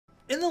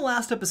In the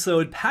last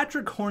episode,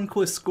 Patrick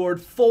Hornquist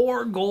scored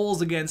 4 goals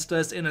against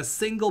us in a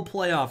single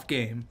playoff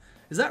game.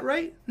 Is that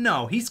right?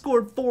 No, he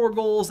scored 4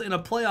 goals in a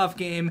playoff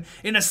game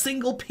in a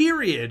single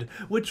period,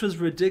 which was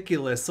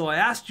ridiculous. So I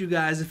asked you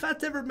guys if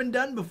that's ever been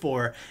done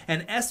before.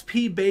 And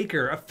SP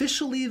Baker,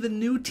 officially the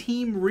new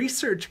team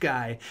research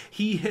guy,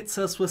 he hits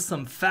us with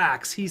some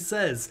facts. He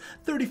says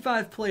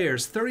 35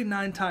 players,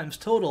 39 times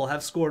total,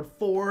 have scored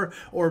 4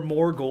 or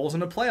more goals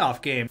in a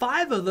playoff game.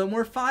 5 of them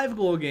were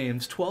 5-goal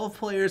games. 12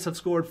 players have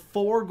scored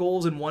 4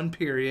 goals in one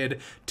period,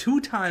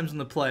 2 times in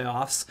the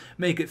playoffs.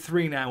 Make it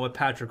 3 now with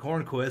Patrick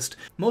Hornquist.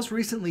 Most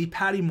recently,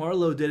 Patty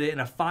Marleau did it in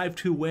a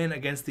 5-2 win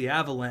against the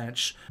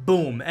Avalanche.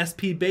 Boom,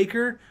 SP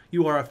Baker,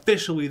 you are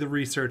officially the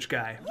research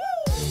guy.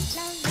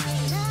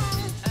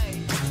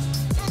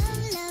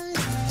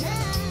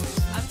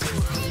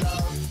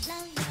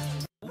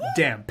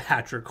 Damn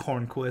Patrick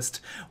Hornquist.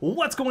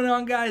 What's going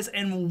on, guys,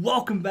 and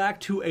welcome back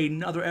to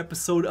another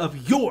episode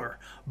of your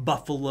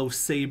Buffalo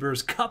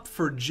Sabres Cup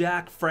for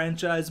Jack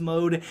franchise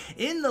mode.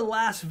 In the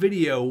last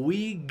video,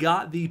 we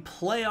got the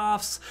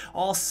playoffs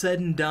all said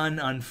and done.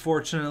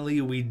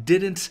 Unfortunately, we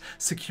didn't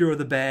secure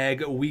the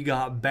bag. We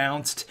got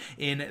bounced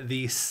in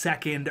the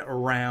second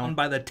round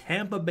by the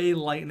Tampa Bay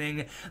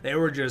Lightning. They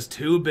were just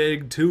too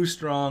big, too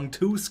strong,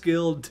 too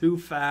skilled, too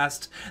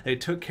fast. They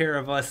took care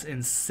of us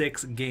in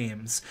 6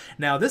 games.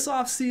 Now, this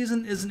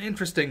offseason is an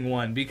interesting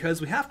one because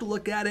we have to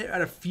look at it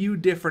at a few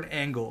different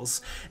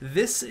angles.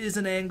 This is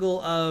an angle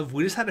of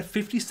we just had a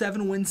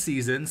 57 win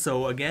season,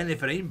 so again,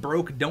 if it ain't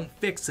broke, don't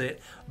fix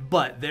it.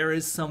 But there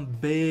is some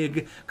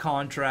big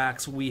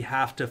contracts we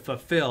have to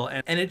fulfill,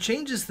 and it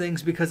changes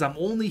things because I'm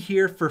only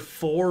here for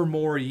 4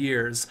 more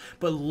years.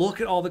 But look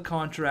at all the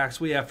contracts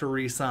we have to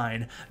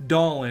re-sign.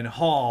 Dahlin,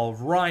 Hall,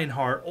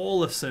 Reinhart,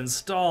 Olofsson,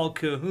 Stahl,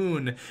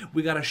 Cahoon.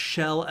 We gotta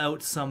shell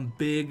out some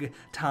big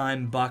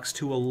time bucks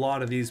to a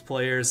lot of these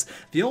players.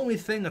 The only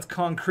thing that's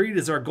concrete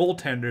is our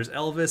goaltenders,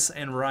 Elvis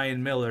and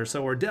Ryan Miller.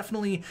 So we're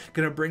definitely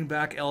gonna bring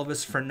back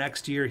Elvis for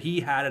next year.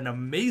 He had an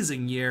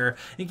amazing year.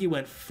 I think he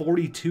went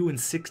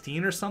 42-16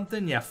 or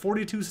something. Yeah,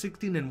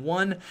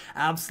 42-16-1.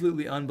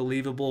 Absolutely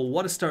unbelievable.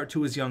 What a start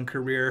to his young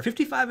career.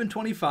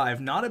 55-25.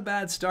 Not a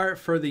bad start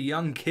for the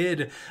young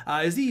kid.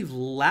 Is he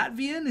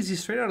Latvian? Is he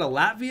straight out of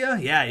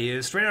Latvia? Yeah, he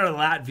is straight out of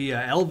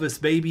Latvia. Elvis,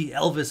 baby.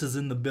 Elvis is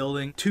in the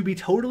building. To be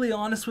totally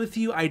honest with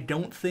you, I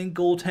don't think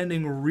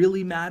goaltending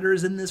really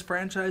matters in this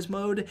franchise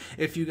mode.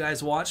 If you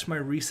guys watched my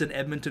recent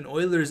Edmonton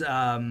Oilers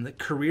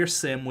career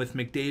sim with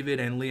McDavid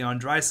and Leon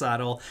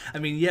Draisaitl, I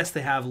mean, yes,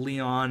 they have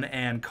Leon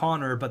and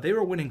Connor, but they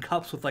were winning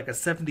cups with like a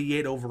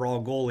 78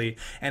 overall goalie,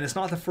 and it's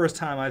not the first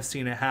time I've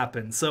seen it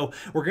happen. So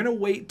we're gonna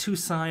wait to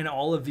sign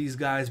all of these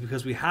guys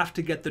because we have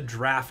to get the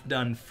draft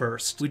done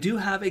first. We do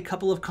have a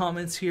couple of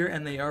comments here,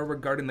 and they are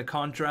regarding the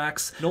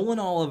contracts. Nolan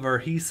Oliver,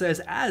 he says,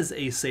 as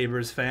a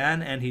Sabres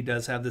fan, and he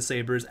does have the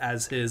Sabres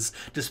as his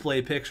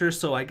display picture,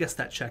 so I guess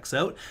that checks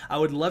out. I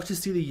would love to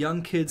see the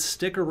young kids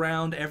stick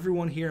around.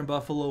 Everyone here in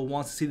Buffalo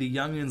wants to see the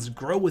youngins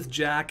grow with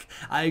Jack.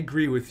 I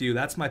agree with you.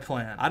 That's my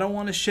plan. I don't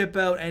want to ship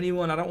out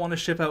anyone. I don't want to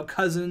ship out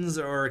Cousins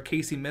or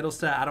Casey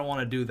Middlestat. I don't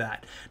want to do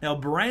that. Now,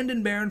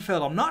 Brandon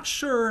Barenfeld, I'm not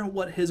sure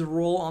what his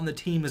role on the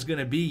team is going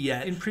to be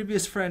yet. In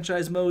previous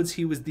franchise modes,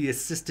 he was the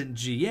assistant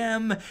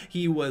GM.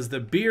 He was the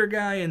beer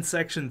guy in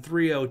section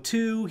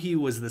 302. He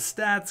was the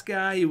stats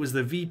guy. He was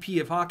the VP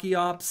of hockey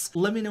ops.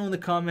 Let me know in the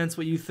comments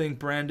what you think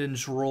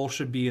Brandon's role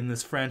should be in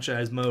this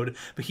franchise mode.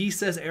 But he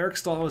says Eric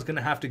Stahl is going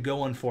to have to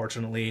go,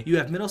 unfortunately. You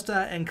have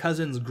Middlestat and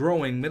Cousins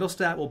growing.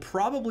 Middlestat will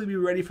probably be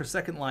ready for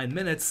second line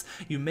minutes.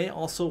 You may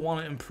also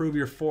want to improve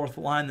your fourth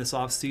line this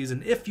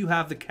offseason if you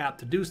have the cap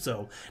to do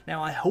so.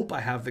 Now, I hope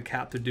I have the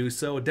cap to do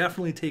so.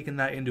 Definitely taking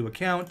that into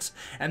account.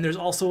 And there's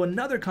also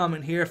another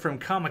comment here from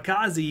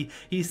Kamikaze.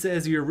 He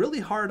says, you're really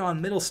hard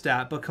on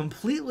Middlestat, but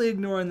completely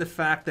ignoring the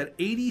fact that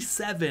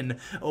 87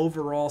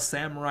 overall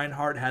Sam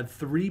Reinhart had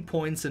 3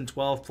 points in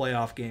 12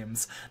 playoff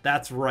games.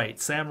 That's right.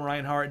 Sam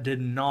Reinhart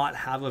did not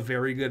have a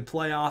very good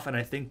playoff, and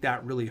I think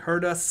that really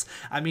hurt us.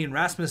 I mean,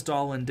 Rasmus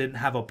Dahlin didn't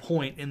have a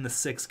point in the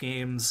 6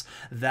 games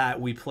that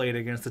we played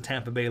against the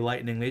Tampa Bay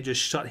Lightning. They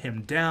just shut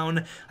him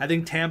down. I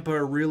think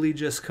Tampa really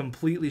just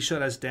completely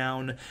shut us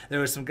down. There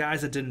were some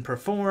guys that didn't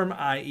perform,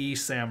 i.e.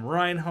 Sam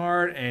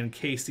Reinhart and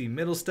Casey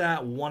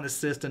Middlestat, 1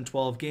 assist in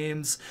 12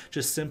 games,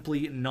 just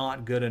simply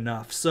not good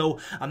enough. So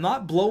I'm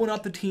not blowing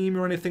up the team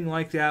or anything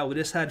like that. We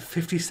just had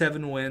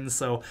 57 wins,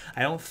 so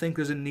I don't think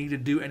there's a need to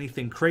do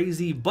anything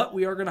crazy, but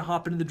we are going to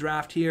hop into the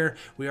draft here.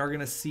 We are going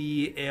to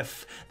see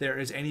if there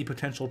is any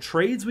potential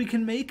trades we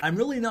can make. I'm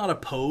really not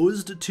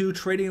opposed to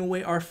trading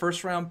away our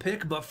first round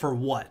pick, but for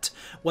what?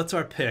 What's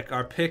our pick?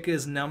 Our pick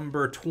is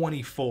number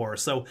 24,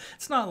 so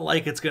it's not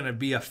like it's going to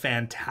be a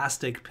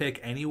fantastic pick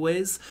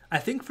anyways. I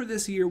think for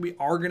this year we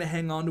are going to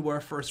hang on to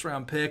our first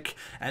round pick,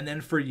 and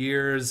then for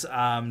years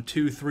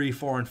 2, 3,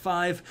 4, and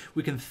 5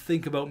 we can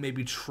think about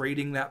maybe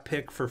trading that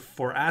pick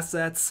for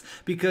assets,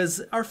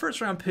 because our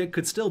first round pick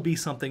could still be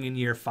something in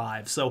year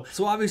 5. So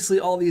obviously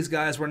all these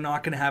guys we're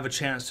not going to have a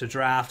chance to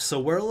draft, so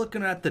we're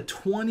looking at the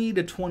 20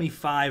 to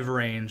 25 5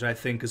 range, I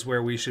think, is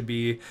where we should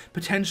be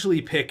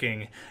potentially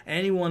picking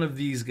any one of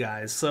these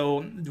guys.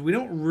 So we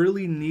don't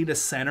really need a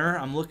center.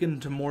 I'm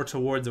looking more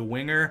towards a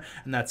winger,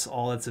 and that's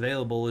all that's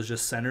available is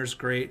just centers.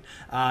 Great.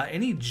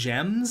 Any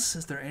gems?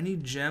 Is there any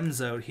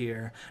gems out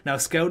here? Now,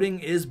 scouting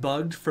is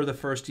bugged for the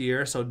first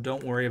year, so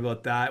don't worry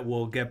about that.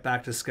 We'll get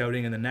back to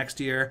scouting in the next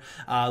year.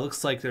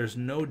 Looks like there's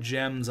no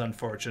gems,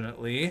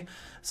 unfortunately.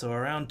 So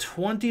around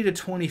 20 to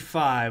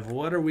 25,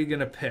 what are we going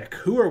to pick?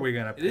 Who are we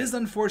going to pick? It is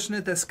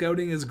unfortunate that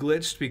scouting is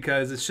glitched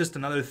because it's just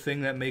another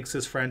thing that makes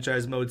this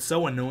franchise mode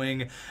so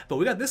annoying. But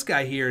we got this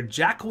guy here,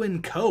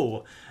 Jacquin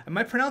Coe. Am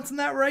I pronouncing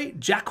that right?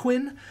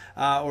 Jacquin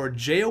or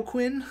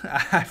Jaoquin? I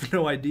have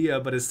no idea,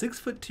 but a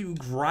 6'2"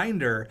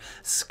 grinder,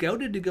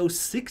 scouted to go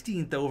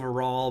 16th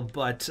overall,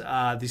 but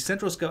the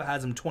Central Scout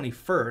has him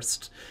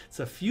 21st.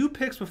 It's a few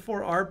picks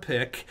before our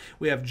pick.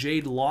 We have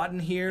Jade Lawton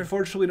here.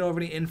 Unfortunately, we don't have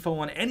any info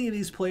on any of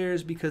these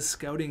players because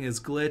scouting is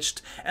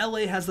glitched.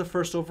 LA has the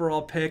first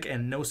overall pick,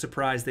 and no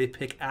surprise, they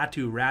pick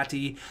Atu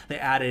Ratti. They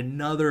add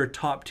another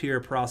top-tier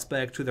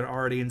prospect to their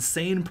already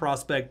insane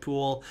prospect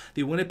pool.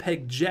 The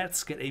Winnipeg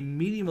Jets get a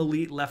medium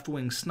elite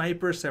left-wing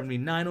sniper,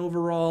 79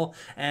 overall,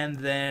 and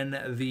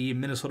then the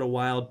Minnesota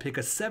Wild pick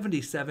a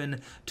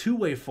 77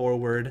 two-way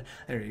forward.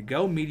 There you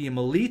go, medium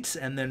elite,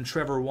 and then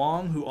Trevor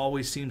Wong, who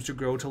always seems to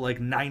grow to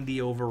like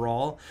 90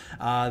 overall.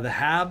 The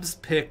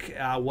Habs pick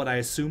what I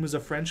assume is a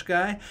French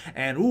guy,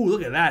 and ooh,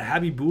 look at that,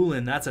 Habib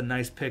Boulin. That's a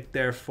nice pick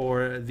there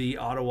for the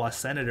Ottawa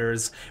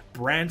Senators.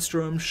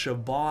 Brandstrom,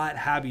 Shabbat,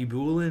 Habib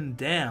Boulin,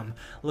 damn,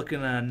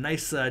 looking a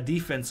nice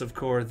defensive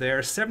core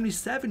there.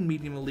 77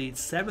 medium elite,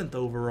 7th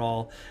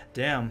overall.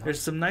 Damn, there's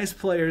some nice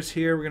players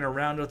here. We're going to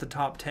round out the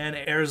top 10.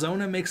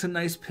 Arizona makes a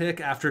nice pick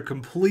after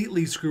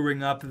completely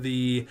screwing up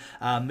the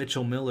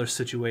Mitchell Miller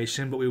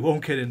situation, but we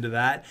won't get into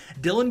that.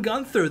 Dylan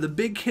Gunther, the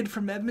big kid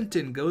from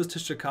Edmonton, goes to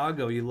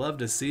Chicago. You love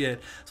to see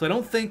it. So I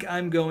don't think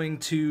I'm going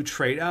to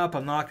trade up.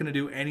 I'm not going to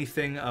do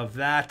anything of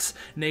that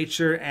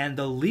nature. And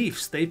the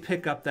Leafs, they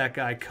pick up that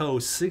guy, Coe,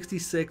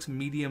 66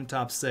 medium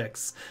top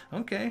 6.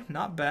 Okay,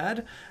 not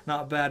bad.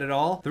 Not bad at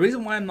all. The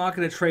reason why I'm not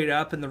going to trade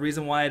up and the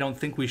reason why I don't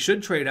think we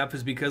should trade up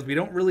is because we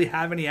don't really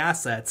have any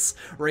assets.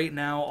 Right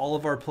now, all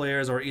of our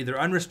players are either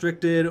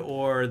unrestricted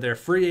or they're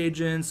free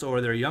agents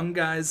or they're young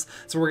guys.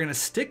 So we're going to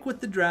stick with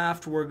the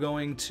draft. We're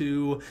going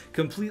to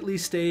completely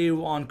stay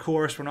on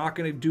course. We're not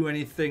going to do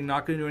anything,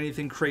 not going to do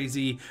anything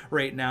crazy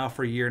right now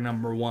for year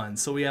number 1.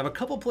 So we have a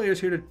couple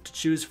players here to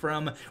choose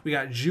from. We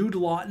got Jude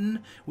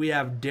Lawton, we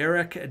have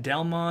Derek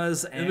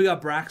Delmaz, and we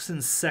got Braxton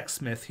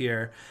Sexsmith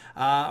here.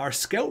 Our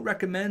scout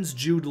recommends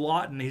Jude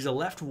Lawton. He's a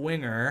left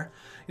winger.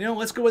 You know,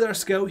 let's go with our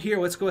scout here.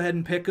 Let's go ahead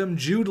and pick him.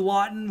 Jude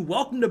Lawton,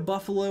 welcome to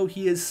Buffalo.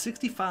 He is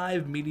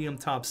 65 medium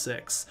top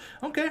 6.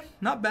 Okay,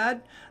 not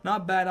bad.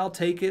 Not bad. I'll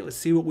take it. Let's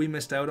see what we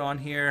missed out on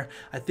here.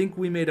 I think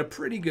we made a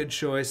pretty good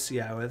choice.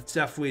 Yeah, it's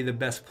definitely the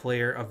best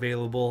player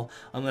available,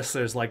 unless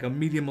there's like a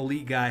medium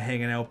elite guy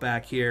hanging out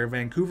back here.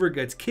 Vancouver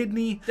gets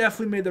Kidney.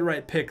 Definitely made the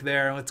right pick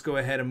there. Let's go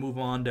ahead and move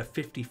on to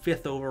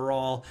 55th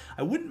overall.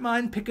 I wouldn't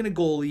mind picking a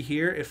goalie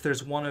here if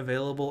there's one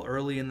available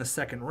early in the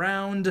second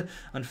round.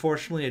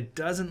 Unfortunately, it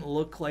doesn't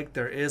look like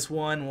there is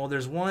one. Well,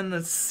 there's one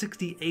that's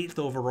 68th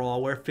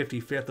overall. We're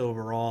 55th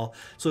overall.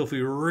 So if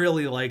we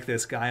really like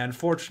this guy,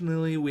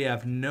 unfortunately, we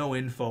have no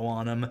info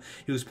on him.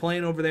 He was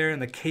playing over there in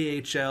the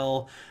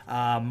KHL.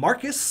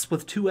 Marcus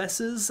with 2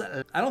 S's.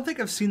 I don't think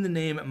I've seen the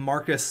name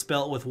Marcus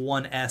spelt with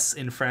 1 S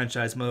in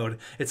franchise mode.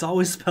 It's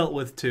always spelt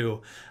with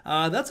 2.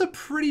 That's a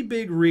pretty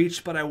big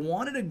reach, but I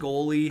wanted a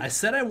goalie. I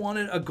said I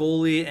wanted a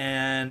goalie,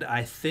 and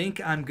I think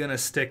I'm going to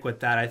stick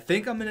with that. I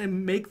think I'm going to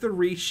make the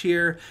reach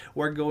here.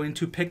 We're going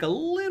to pick a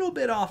little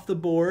bit off the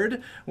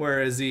board.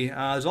 Where is he?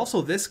 There's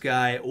also this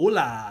guy,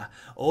 Ola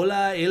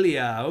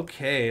Elia.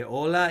 Okay,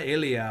 Ola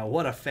Elia.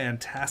 What a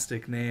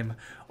fantastic name.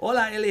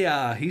 Ola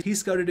Elia. He's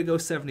scouted to go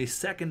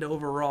 72nd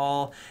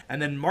overall.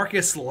 And then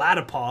Marcus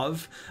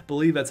Latipov.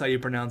 Believe that's how you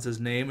pronounce his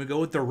name. We go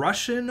with the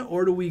Russian,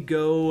 or do we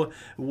go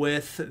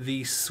with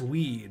the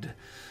Swede?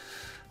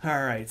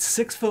 All right,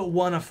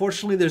 6'1".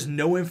 Unfortunately, there's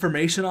no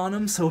information on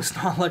him, so it's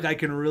not like I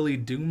can really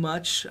do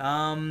much.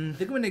 I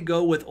think I'm going to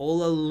go with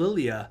Ola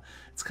Lilia.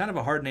 It's kind of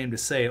a hard name to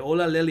say.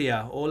 Ola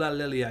Lilia. Ola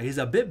Lilia. He's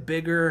a bit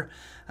bigger.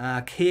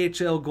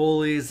 KHL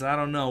goalies, I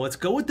don't know. Let's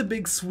go with the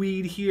big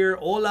Swede here.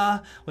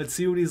 Ola, let's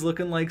see what he's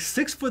looking like.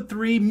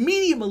 6'3",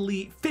 medium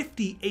elite,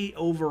 58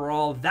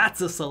 overall.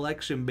 That's a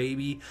selection,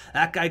 baby.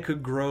 That guy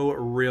could grow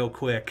real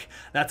quick.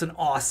 That's an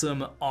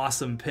awesome,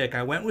 awesome pick.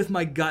 I went with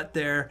my gut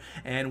there,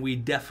 and we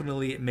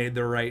definitely made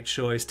the right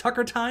choice.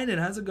 Tucker Tynan,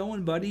 how's it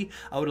going, buddy?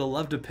 I would have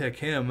loved to pick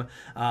him.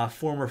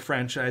 Former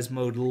franchise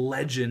mode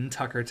legend,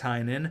 Tucker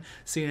Tynan.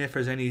 Seeing if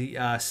there's any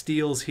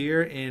steals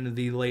here in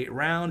the late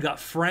round. Got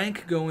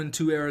Frank going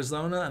to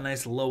Arizona, a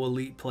nice low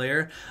elite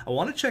player. I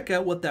want to check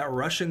out what that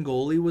Russian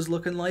goalie was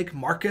looking like.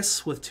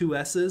 Marcus with 2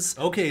 S's.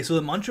 Okay, so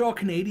the Montreal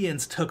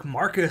Canadiens took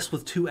Marcus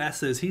with 2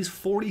 S's. He's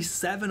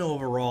 47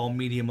 overall,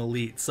 medium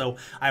elite. So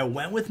I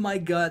went with my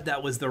gut.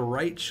 That was the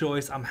right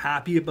choice. I'm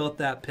happy about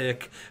that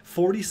pick.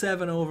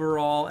 47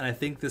 overall, and I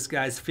think this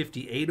guy's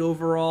 58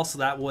 overall, so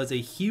that was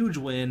a huge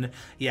win.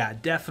 Yeah,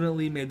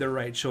 definitely made the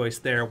right choice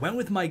there. Went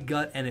with my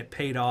gut, and it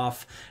paid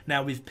off.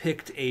 Now we've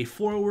picked a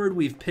forward,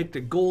 we've picked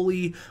a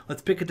goalie.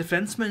 Let's pick a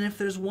defenseman if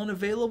there's one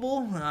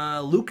available.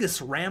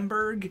 Lucas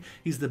Ramberg,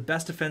 he's the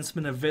best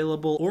defenseman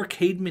available, or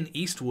Cademan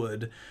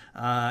Eastwood.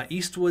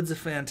 Eastwood's a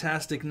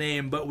fantastic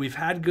name, but we've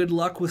had good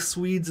luck with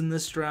Swedes in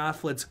this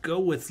draft. Let's go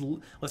with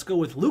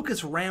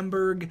Lucas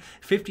Ramberg,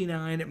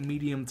 59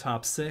 medium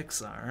top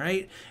 6. All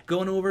right,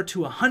 going over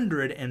to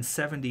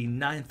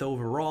 179th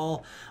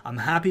overall. I'm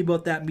happy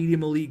about that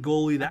medium elite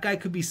goalie. That guy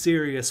could be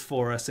serious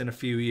for us in a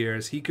few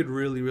years. He could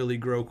really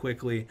grow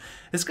quickly.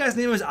 This guy's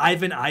name is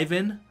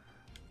Ivan.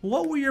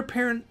 What were your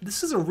parents?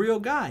 This is a real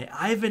guy.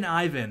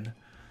 Ivan.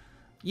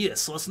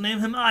 Yes, let's name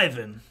him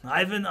Ivan.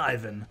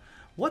 Ivan.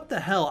 What the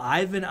hell?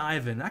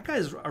 Ivan. That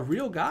guy's a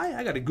real guy?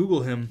 I gotta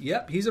Google him.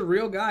 Yep, he's a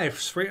real guy,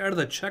 straight out of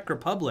the Czech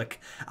Republic.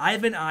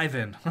 Ivan.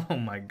 Oh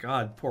my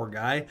god, poor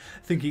guy.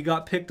 Think he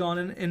got picked on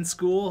in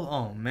school?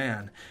 Oh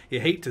man, you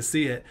hate to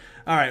see it.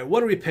 Alright,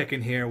 what are we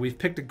picking here? We've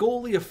picked a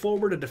goalie, a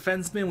forward, a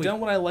defenseman. We've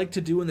done what I like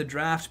to do in the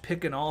draft,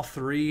 picking all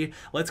 3.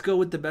 Let's go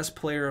with the best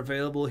player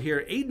available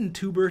here. Aiden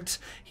Tubert,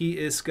 he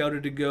is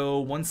scouted to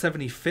go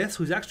 175th,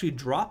 who's actually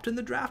dropped in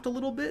the draft a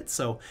little bit.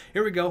 So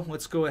here we go.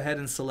 Let's go ahead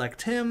and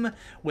select him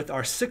with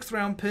our 6th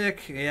round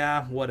pick.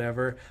 Yeah,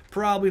 whatever.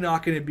 Probably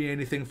not going to be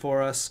anything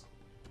for us.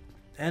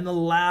 And the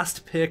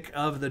last pick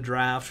of the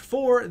draft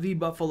for the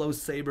Buffalo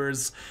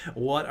Sabres.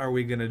 What are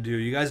we going to do?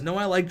 You guys know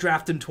I like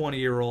drafting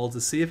 20-year-olds.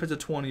 Let's see if it's a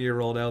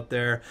 20-year-old out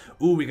there.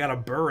 Ooh, we got a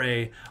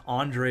Bure.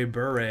 Andre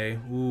Bure.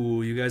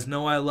 Ooh, you guys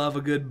know I love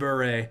a good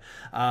Bure.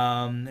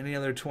 Any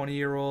other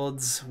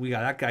 20-year-olds? We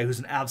got that guy who's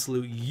an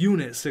absolute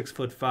unit,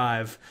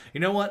 6'5".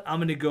 You know what? I'm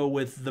going to go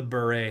with the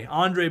Bure.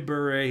 Andre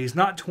Bure. He's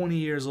not 20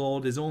 years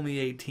old. He's only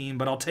 18,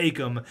 but I'll take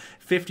him.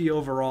 50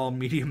 overall,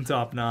 medium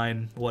top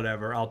 9.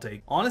 Whatever, I'll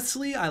take.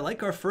 Honestly, I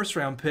like our 1st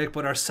round pick,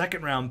 but our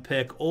 2nd round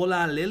pick,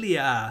 Ola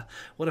Lilia.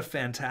 What a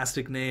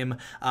fantastic name.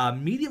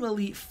 Medium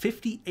elite,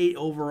 58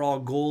 overall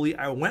goalie.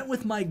 I went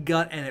with my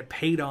gut and it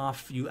paid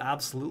off. You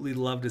absolutely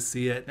love to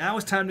see it. Now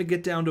it's time to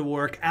get down to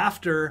work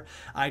after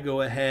I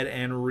go ahead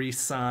and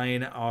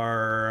re-sign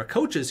our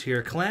coaches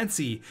here.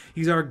 Clancy,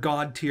 he's our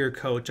god tier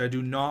coach. I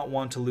do not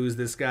want to lose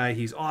this guy.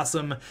 He's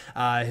awesome.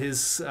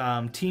 His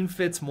team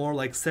fits more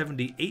like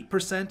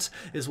 78%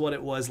 is what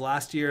it was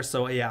last year.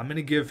 So yeah, I'm going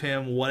to give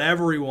him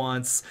whatever he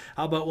wants.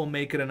 How about we'll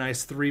make it a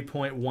nice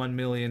 $3.1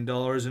 million.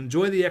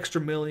 Enjoy the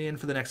extra million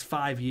for the next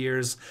 5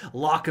 years.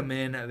 Lock him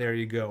in. There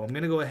you go. I'm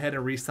going to go ahead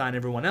and re-sign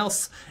everyone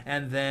else,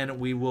 and then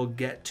we will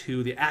get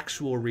to the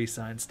actual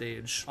re-sign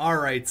stage. All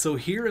right, so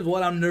here is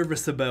what I'm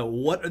nervous about.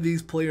 What are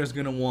these players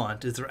going to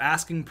want? Is their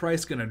asking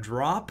price going to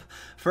drop?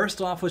 First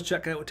off, let's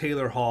check out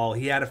Taylor Hall.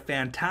 He had a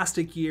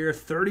fantastic year,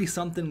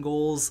 30-something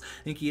goals.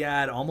 I think he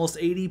had almost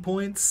 80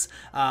 points.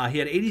 He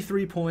had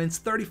 83 points,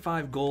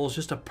 35 goals.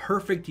 Just a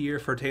perfect year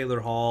for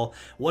Taylor Hall.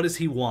 What does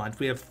he want?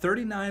 We have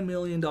 $39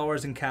 million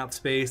in cap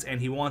space,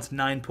 and he wants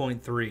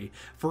 9.3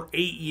 for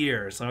 8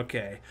 years.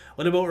 Okay.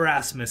 What about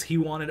Rasmus? He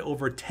wanted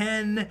over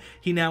 10.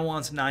 He now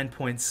wants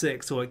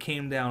 9.6, so it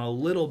came down a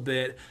little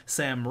bit.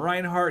 Sam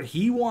Reinhart,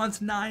 he wants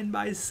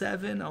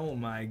 9/7. Oh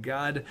my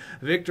god.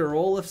 Victor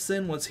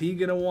Olofsson, what's he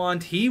gonna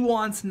want? He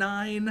wants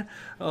 9.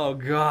 Oh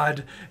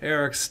god.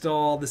 Eric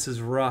Stahl, this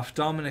is rough.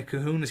 Dominic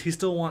Cahoon, he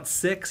still wants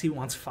 6. He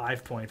wants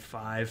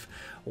 5.5.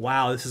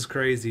 Wow, this is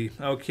crazy.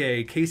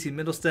 Okay, Casey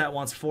Middlestat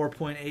wants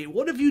 4.8.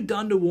 What have you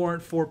done to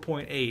warrant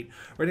 4.8? We're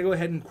going to go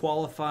ahead and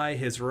qualify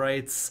his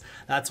rights.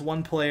 That's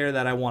one player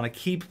that I want to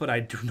keep, but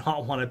I do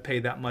not want to pay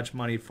that much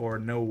money for.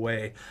 No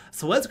way.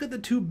 So let's get the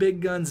 2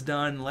 big guns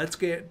done. Let's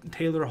get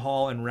Taylor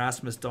Hall and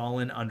Rasmus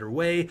Dahlin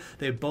underway.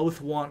 They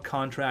both want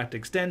contract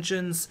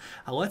extensions.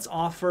 Let's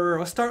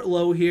start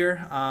low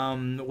here.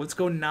 Let's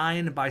go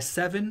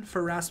 9/7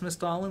 for Rasmus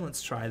Dahlin.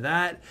 Let's try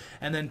that.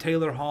 And then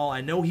Taylor Hall,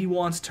 I know he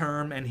wants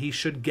term, and he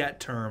should get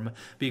term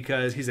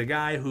because he's a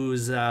guy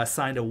who's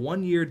signed a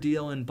 1-year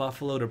deal in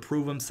Buffalo to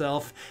prove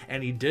himself,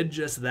 and he did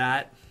just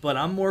that. But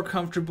I'm more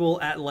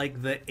comfortable at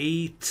like the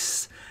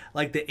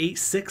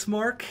 8.6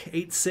 mark,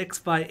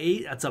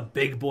 8.6/8. That's a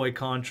big boy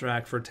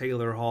contract for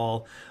Taylor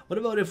Hall. What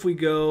about if we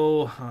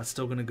go? It's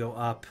still going to go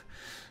up.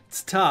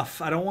 It's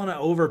tough. I don't want to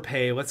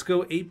overpay. Let's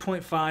go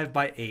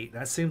 8.5/8.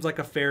 That seems like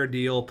a fair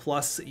deal.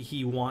 Plus,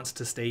 he wants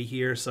to stay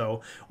here,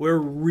 so we're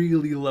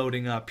really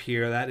loading up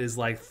here. That is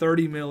like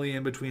 30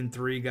 million between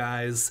 3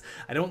 guys.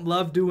 I don't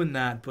love doing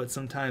that, but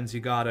sometimes you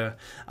gotta.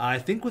 I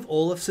think with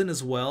Olofsson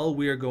as well,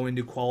 we are going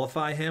to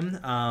qualify him.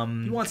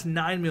 He wants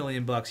 9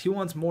 million bucks. He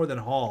wants more than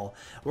Hall.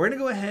 We're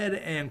gonna go ahead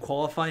and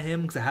qualify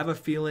him because I have a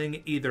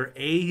feeling either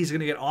A, he's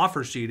gonna get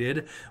offer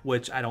sheeted,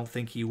 which I don't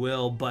think he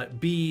will, but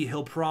B,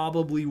 he'll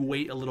probably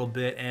wait a little little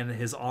bit and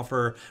his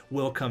offer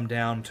will come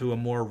down to a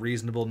more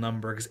reasonable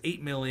number, because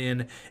 $8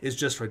 million is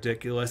just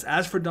ridiculous.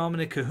 As for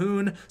Dominic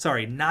Cahoon,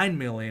 sorry, $9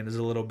 million is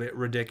a little bit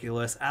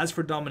ridiculous. As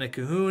for Dominic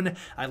Cahoon,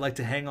 I'd like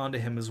to hang on to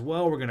him as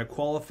well. We're going to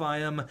qualify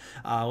him.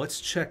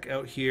 Let's check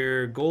out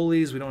here.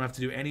 Goalies, we don't have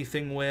to do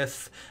anything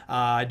with.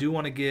 I do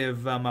want to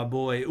give my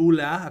boy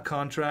Ula a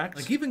contract.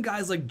 Like, even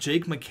guys like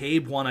Jake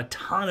McCabe want a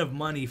ton of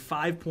money,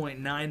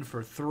 5.9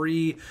 for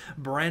 3.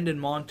 Brandon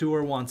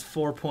Montour wants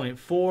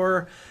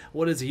 4.4.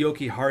 What does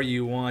Yoki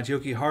Haru want?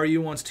 Yoki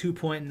Haru wants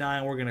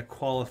 2.9. We're going to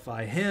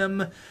qualify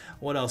him.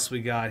 What else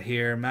we got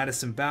here?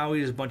 Madison Bowie,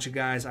 there's a bunch of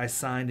guys I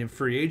signed in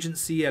free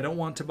agency. I don't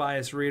want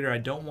Tobias Reeder. I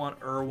don't want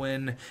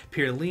Irwin.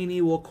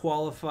 Pierlini will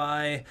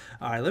qualify.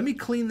 All right, let me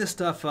clean this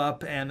stuff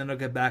up, and then I'll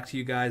get back to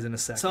you guys in a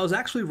second. So I was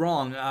actually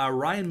wrong.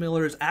 Ryan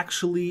Miller is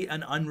actually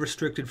an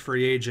unrestricted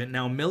free agent.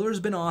 Now, Miller's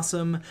been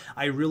awesome.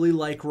 I really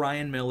like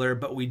Ryan Miller,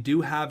 but we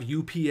do have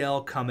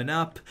UPL coming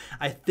up.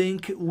 I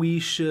think we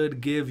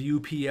should give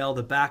UPL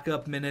the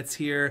backup minutes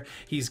here.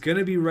 He's going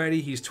to be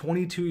ready. He's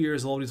 22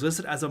 years old. He's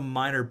listed as a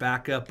minor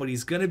backup, but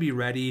he's going to be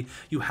ready.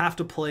 You have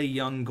to play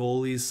young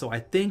goalies, so I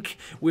think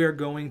we are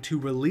going to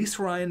release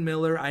Ryan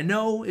Miller. I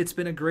know it's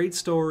been a great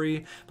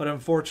story, but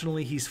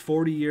unfortunately he's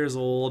 40 years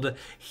old.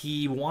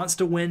 He wants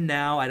to win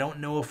now. I don't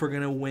know if we're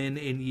going to win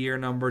in year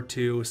number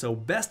 2, so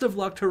best of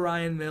luck to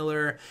Ryan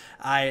Miller.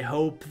 I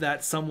hope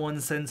that someone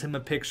sends him a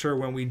picture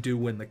when we do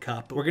win the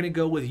cup. We're going to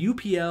go with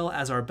UPL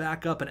as our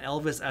backup and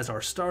Elvis as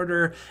our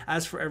starter.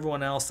 As for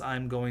everyone else,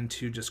 I'm going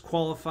to just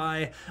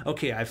qualify.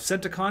 Okay, I've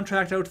sent a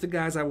contract out to the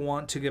guys I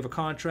want to give a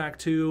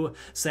contract to.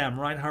 Sam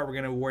Reinhart, we're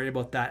going to worry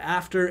about that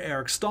after.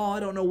 Eric Stahl, I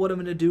don't know what I'm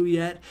going to do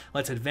yet.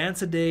 Let's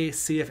advance a day,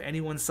 see if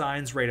anyone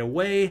signs right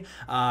away.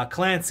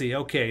 Clancy,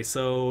 okay,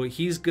 so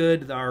he's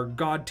good. Our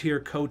God tier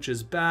coach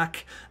is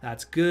back.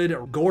 That's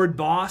good. Gord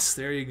Boss,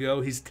 there you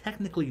go. He's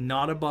technically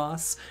not a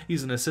boss.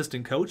 He's an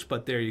assistant coach,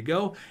 but there you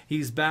go.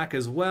 He's back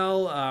as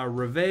well.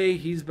 Reve,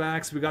 he's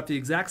back. So we got the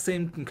exact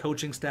same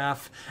coaching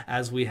staff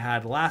as we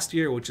had last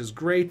year, which is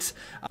great.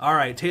 All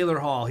right, Taylor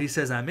Hall, he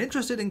says, I'm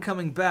interested in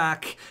coming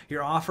back.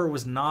 Your offer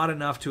was not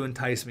enough to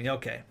entice me.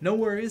 Okay, no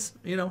worries.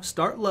 You know,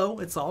 start low.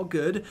 It's all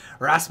good.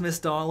 Rasmus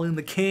Dahlin,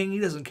 the king, he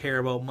doesn't care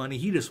about money.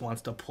 He just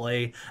wants to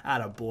play.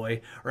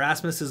 Attaboy.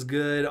 Rasmus is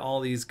good. All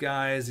these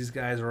guys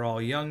are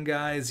all young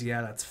guys.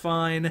 Yeah, that's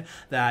fine.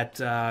 That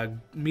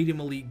medium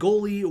elite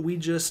goalie we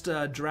just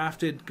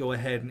drafted, go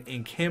ahead and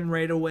ink him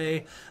right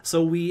away.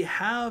 So we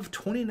have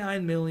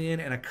 29 million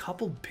and a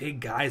couple big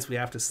guys we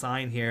have to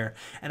sign here,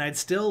 and I'd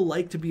still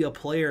like to be a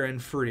player in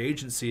free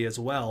agency as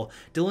well.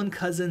 Dylan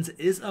Cousins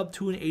is up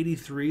to an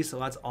 83, so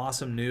that's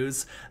awesome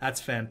news.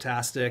 That's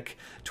fantastic.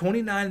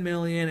 29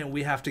 million, and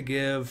we have to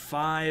give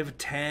 5,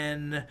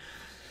 10.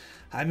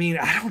 I mean,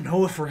 I don't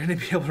know if we're going to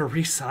be able to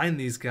re-sign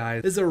these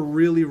guys. This is a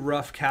really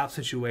rough cap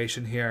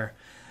situation here.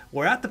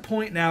 We're at the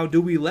point now,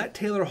 do we let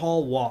Taylor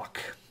Hall walk?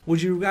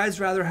 Would you guys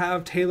rather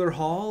have Taylor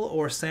Hall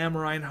or Sam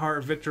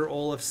Reinhart, Victor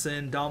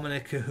Olofsson,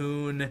 Dominic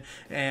Cahoon,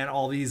 and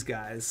all these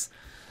guys?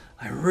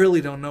 I really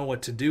don't know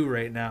what to do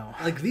right now.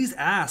 Like, these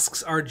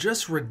asks are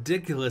just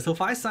ridiculous. So if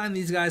I sign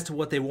these guys to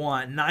what they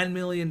want, $9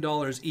 million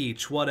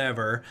each,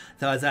 whatever,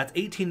 that's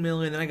 $18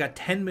 million. Then I got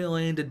 $10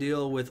 million to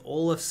deal with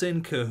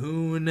Olofsson,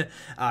 Cahoon,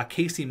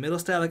 Casey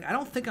Middlestad. Like, I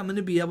don't think I'm going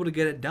to be able to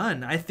get it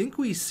done. I think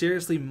we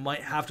seriously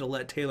might have to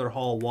let Taylor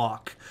Hall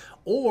walk,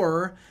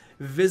 or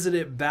visit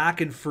it back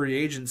in free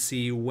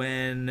agency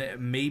when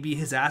maybe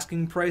his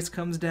asking price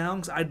comes down,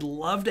 because I'd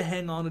love to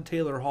hang on to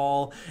Taylor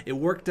Hall. It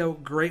worked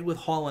out great with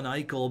Hall and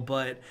Eichel,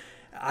 but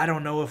I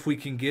don't know if we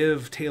can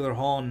give Taylor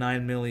Hall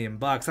 $9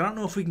 million. I don't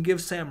know if we can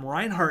give Sam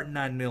Reinhart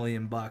 $9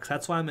 million.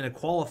 That's why I'm going to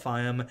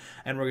qualify him,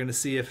 and we're going to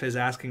see if his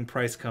asking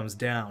price comes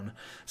down.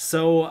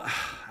 So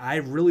I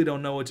really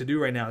don't know what to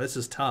do right now. This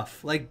is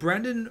tough. Like,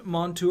 Brendan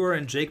Montour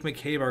and Jake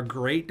McCabe are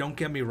great, don't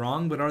get me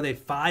wrong, but are they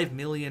 $5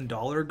 million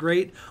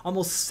great?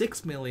 Almost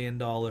 $6 million.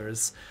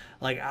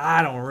 Like,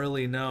 I don't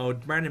really know.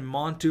 Brendan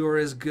Montour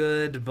is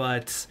good,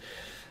 but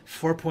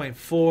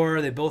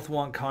 4.4, they both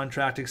want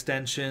contract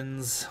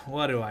extensions.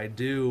 What do I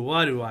do?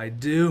 What do I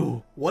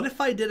do? What if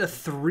I did a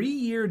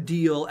 3-year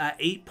deal at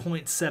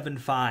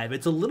 8.75?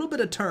 It's a little bit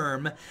of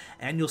term,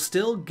 and you'll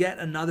still get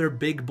another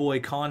big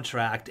boy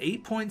contract.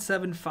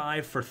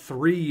 8.75 for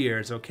 3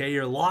 years, okay?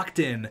 You're locked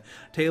in.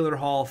 Taylor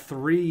Hall,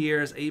 3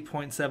 years,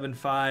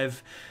 8.75.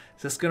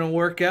 Is this going to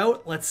work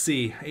out? Let's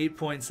see.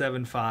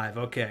 8.75.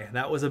 Okay,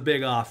 that was a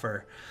big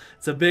offer.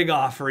 It's a big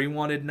offer. He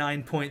wanted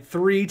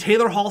 9.3.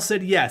 Taylor Hall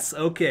said yes.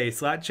 Okay,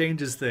 so that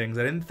changes things.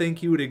 I didn't think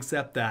he would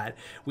accept that.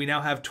 We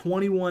now have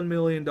 $21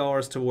 million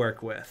to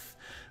work with.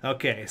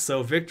 Okay,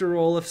 so Victor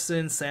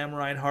Olofsson, Sam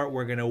Reinhart,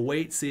 we're going to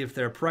wait, see if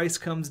their price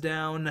comes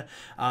down.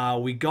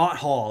 We got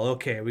Hall.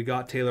 Okay, we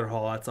got Taylor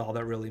Hall. That's all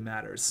that really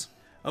matters.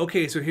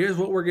 Okay, so here's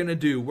what we're going to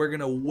do. We're going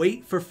to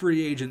wait for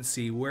free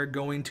agency. We're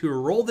going to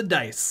roll the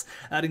dice.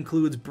 That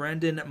includes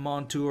Brendan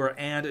Montour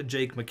and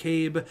Jake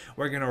McCabe.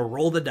 We're going to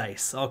roll the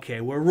dice.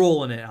 Okay, we're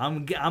rolling it.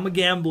 I'm a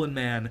gambling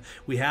man.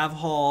 We have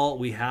Hall.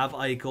 We have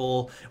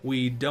Eichel.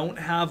 We don't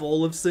have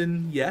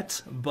Olofsson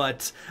yet,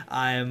 but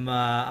I'm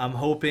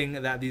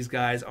hoping that these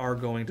guys are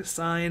going to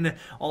sign.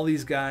 All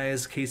these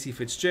guys, Casey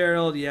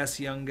Fitzgerald,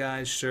 yes, young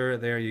guys, sure,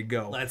 there you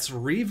go. Let's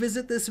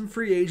revisit this in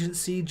free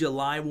agency,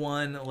 July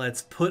 1.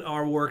 Let's put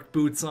our work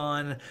boots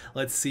on.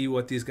 Let's see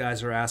what these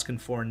guys are asking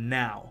for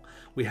now.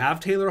 We have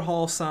Taylor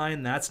Hall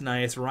signed. That's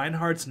nice.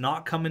 Reinhardt's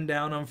not coming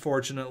down,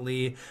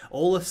 unfortunately.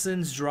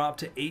 Olofsson's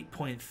dropped to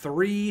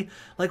 8.3.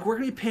 Like, we're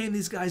going to be paying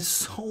these guys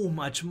so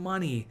much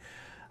money.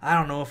 I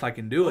don't know if I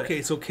can do it.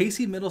 Okay, so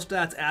Casey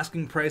Middlestad's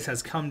asking price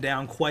has come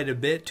down quite a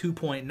bit,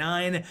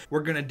 2.9. We're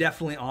going to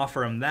definitely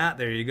offer him that.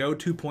 There you go,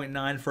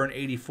 2.9 for an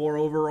 84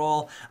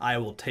 overall. I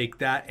will take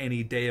that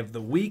any day of the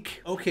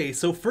week. Okay,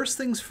 so first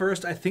things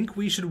first, I think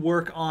we should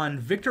work on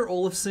Victor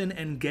Olofsson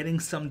and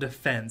getting some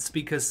defense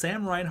because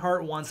Sam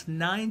Reinhart wants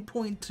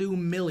 9.2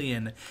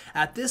 million.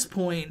 At this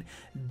point,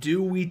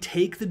 do we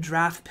take the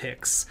draft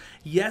picks?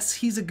 Yes,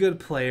 he's a good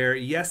player.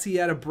 Yes, he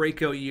had a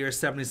breakout year,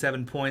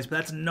 77 points, but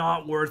that's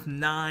not worth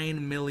 9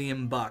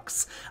 million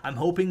bucks. I'm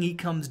hoping he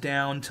comes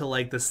down to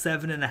like the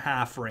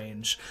 7.5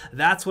 range.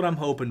 That's what I'm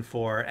hoping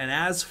for. And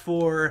as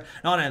for,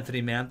 not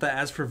Anthony Mantha,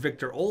 as for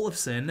Victor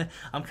Olofsson,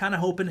 I'm kind of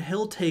hoping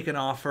he'll take an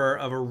offer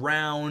of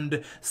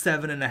around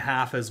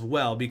 7.5 as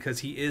well because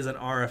he is an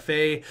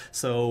RFA,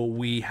 so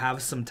we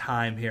have some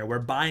time here. We're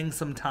buying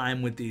some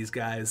time with these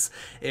guys.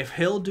 If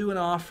he'll do an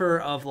offer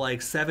of like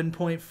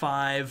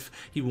 7.5,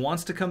 he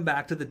wants to come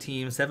back to the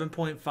team,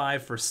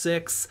 7.5 for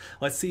 6.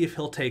 Let's see if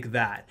he'll take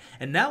that.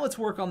 And now let's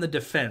work on the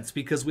defense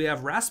because we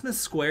have Rasmus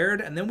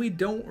Squared and then we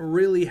don't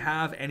really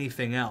have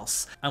anything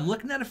else. I'm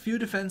looking at a few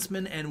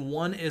defensemen and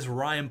one is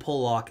Ryan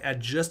Pulock at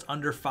just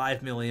under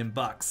 5 million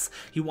bucks.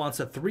 He wants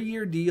a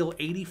 3-year deal,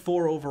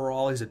 84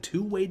 overall. He's a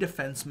two-way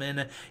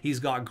defenseman. He's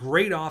got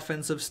great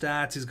offensive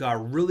stats. He's got a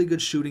really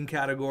good shooting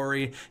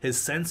category.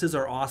 His senses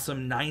are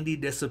awesome, 90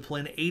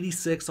 discipline,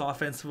 86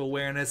 offensive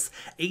awareness,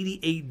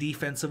 88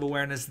 defensive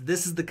awareness.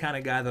 This is the kind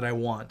of guy that I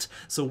want.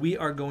 So we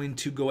are going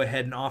to go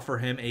ahead and offer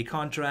him a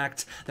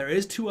contract. There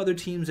is 2 other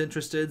teams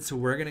interested, so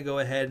we're going to go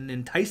ahead and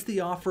entice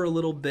the offer a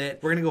litlittle bit.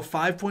 We're going to go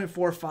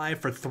 5.45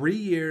 for 3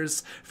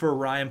 years for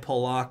Ryan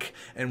Pulock,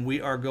 and we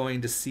are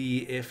going to see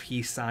if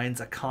he signs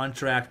a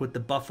contract with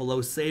the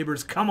Buffalo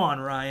Sabres. Come on,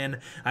 Ryan.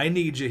 I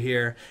need you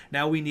here.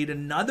 Now we need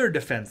another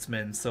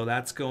defenseman, so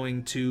that's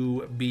going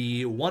to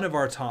be one of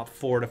our top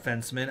 4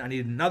 defensemen. I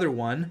need another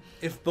one.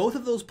 If both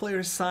of those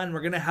players sign,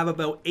 we're going to have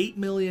about $8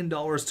 million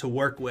to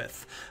work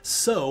with.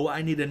 So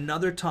I need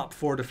another top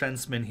 4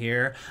 defenseman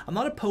here. I'm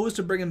not opposed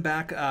to bringing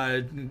back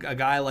a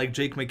guy like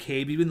Jake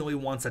McCabe, even though he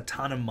wants a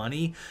ton of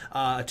money.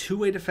 A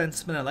two-way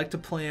defenseman, I like to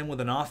play him with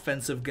an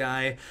offensive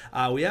guy.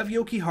 We have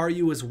Yoki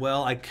Haru as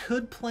well. I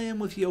could play him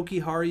with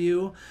Yoki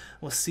Haru.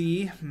 We'll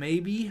see,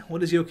 maybe.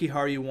 What does Yoki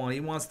Haru want? He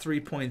wants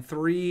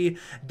 3.3.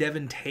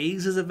 Devin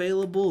Taves is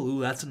available.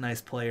 Ooh, that's a nice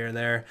player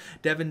there.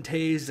 Devin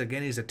Taves,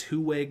 again, he's a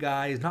two-way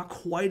guy. He's not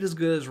quite as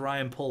good as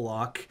Ryan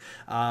Pulock.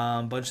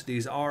 Bunch of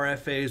these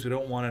RFAs. We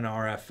don't want an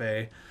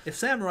RFA. If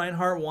Sam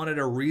Reinhart wanted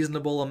a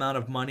reasonable amount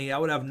of money, I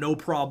would have no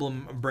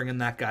problem bringing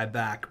that guy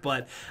back.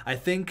 But I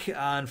think,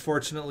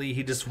 unfortunately,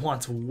 he just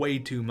wants way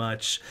too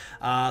much.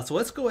 So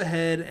let's go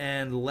ahead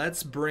and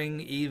let's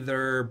bring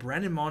either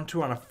Brendan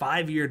Montour on a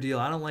 5-year deal.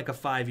 I don't like a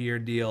 5-year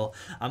deal.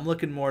 I'm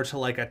looking more to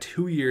like a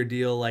 2-year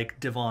deal like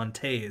Devon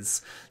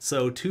Taves.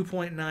 So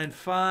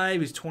 2.95,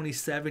 he's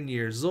 27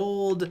 years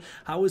old.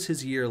 How was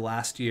his year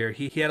last year?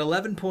 He had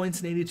 11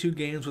 points in 82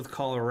 games with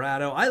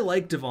Colorado. I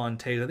like Devon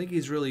Taves. I think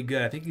he's really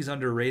good. I think he's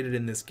underrated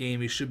in this game.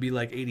 He should be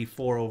like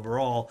 84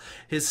 overall.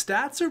 His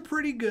stats are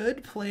pretty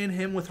good, playing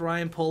him with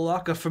Ryan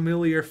Pulock, a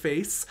familiar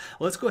face.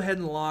 Let's go ahead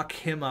and lock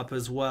him up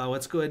as well.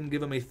 Let's go ahead and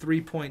give him a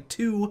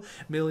 $3.2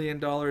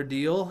 million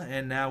deal,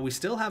 and now we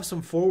still have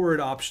some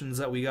forward options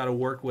that we got to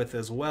work with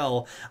as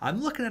well.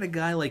 I'm looking at a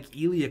guy like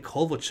Ilya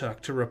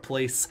Kovalchuk to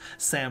replace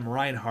Sam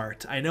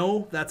Reinhart. I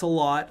know that's a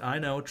lot. I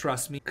know,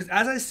 trust me. Because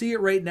as I see it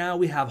right now,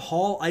 we have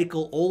Hall,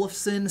 Eichel,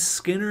 Olofsson,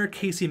 Skinner,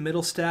 Casey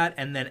Middlestad,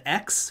 and then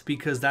X,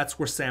 because that's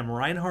where Sam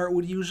Reinhart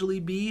would usually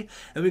be.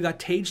 And we got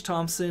Tage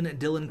Thompson,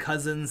 Dylan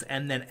Cousins,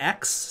 and then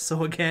X.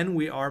 So again,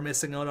 we are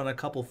missing out on a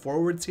couple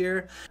forwards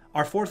here.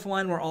 Our fourth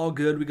line, we're all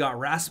good. We got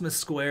Rasmus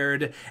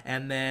Squared,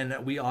 and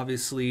then we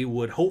obviously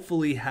would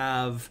hopefully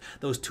have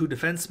those 2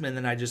 defensemen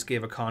that I just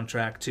gave a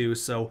contract to.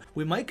 So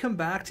we might come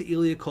back to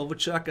Ilya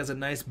Kovalchuk as a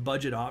nice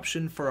budget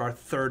option for our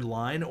third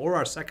line or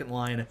our second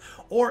line,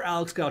 or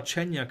Alex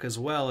Galchenyuk as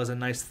well as a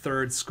nice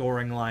third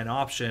scoring line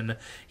option.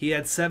 He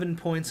had 7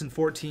 points in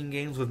 14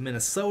 games with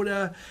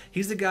Minnesota.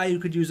 He's the guy who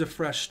could use a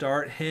fresh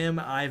start. Him,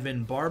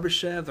 Ivan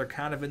Barbashev, they're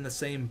kind of in the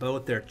same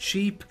boat. They're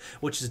cheap,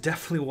 which is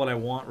definitely what I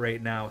want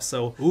right now.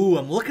 So, ooh, Ooh,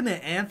 I'm looking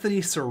at Anthony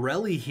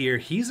Cirelli here.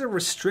 He's a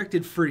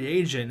restricted free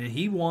agent, and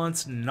he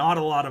wants not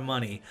a lot of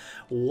money.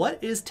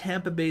 What is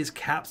Tampa Bay's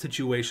cap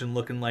situation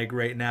looking like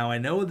right now? I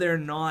know they're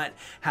not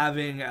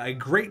having a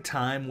great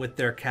time with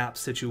their cap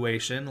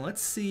situation.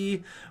 Let's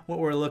see what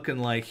we're looking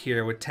like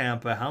here with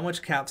Tampa. How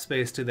much cap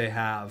space do they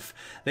have?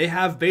 They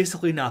have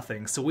basically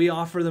nothing. So we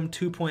offer them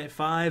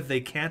 2.5.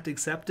 They can't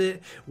accept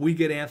it. We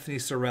get Anthony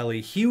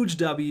Cirelli. Huge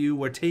W.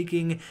 We're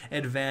taking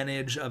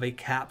advantage of a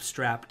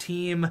cap-strapped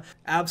team.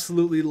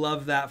 Absolutely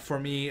love that for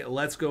me.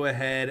 Let's go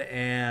ahead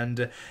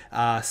and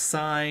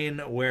sign,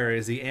 where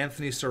is he?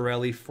 Anthony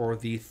Cirelli for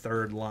the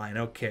third line.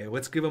 Okay,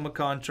 let's give him a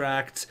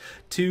contract.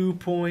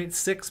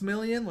 2.6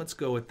 million. Let's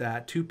go with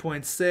that.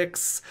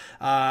 2.6.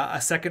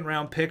 A second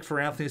round pick for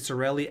Anthony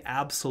Cirelli.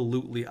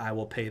 Absolutely, I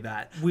will pay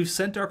that. We've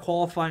sent our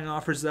qualifying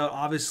offers out.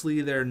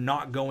 Obviously, they're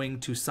not going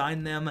to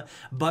sign them,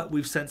 but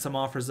we've sent some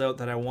offers out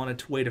that I wanted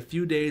to wait a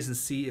few days and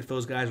see if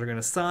those guys are going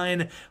to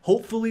sign.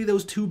 Hopefully,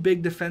 those two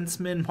big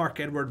defensemen,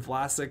 Marc-Edouard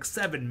Vlasic,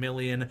 7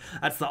 million.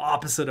 That's the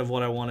opposite of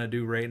what I want to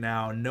do right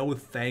now. No,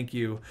 thank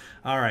you.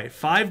 All right,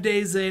 5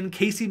 days in,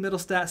 Casey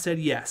Middlestat said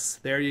yes.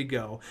 There you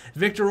go.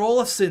 Victor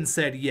Olofsson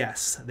said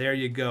yes. There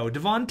you go.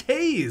 Devon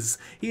Toews,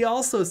 he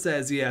also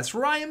says yes.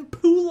 Ryan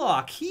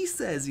Pulock, he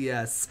says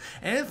yes.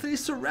 Anthony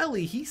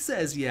Cirelli, he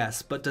says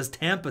yes. But does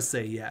Tampa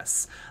say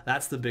yes?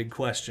 That's the big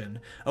question.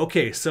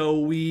 Okay, so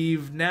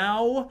we've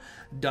now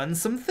done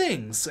some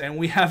things, and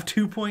we have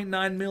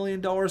 $2.9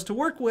 million to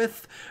work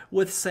with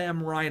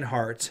Sam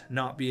Reinhart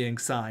not being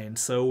signed,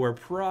 so we're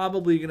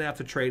probably going to have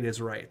to trade his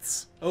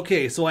rights.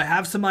 Okay, so I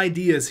have some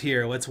ideas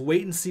here. Let's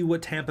wait and see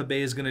what Tampa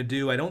Bay is going to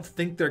do. I don't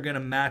think they're going to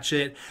match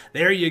it.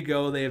 There you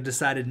go. They have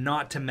decided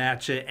not to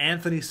match it.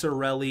 Anthony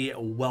Cirelli,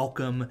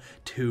 welcome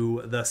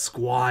to the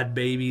squad,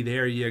 baby.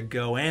 There you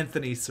go.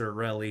 Anthony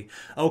Cirelli.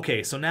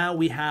 Okay, so now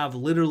we have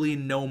literally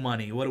no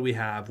money. What do we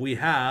have? We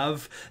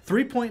have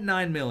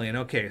 3.9 million.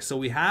 Okay, so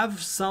we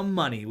have some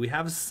money. We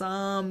have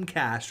some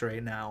cash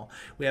right now.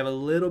 We have a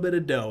little bit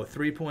of dough,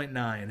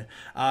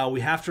 3.9.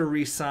 We have to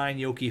re-sign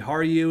Yoki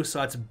Haru, so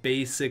that's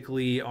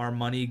basically our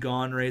money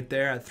gone right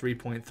there at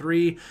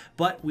 3.3,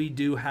 but we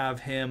do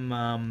have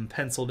him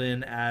penciled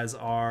in as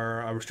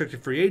our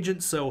restricted free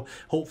agent, so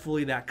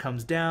hopefully that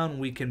comes down.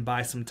 We can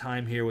buy some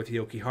time here with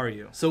Yoki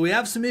Haru. So we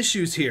have some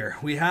issues here.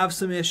 We have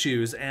some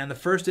issues, and the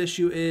first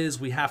issue is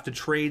we have to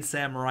trade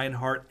Sam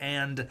Reinhart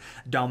and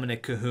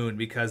Dominic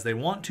because they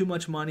want too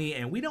much money,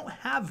 and we don't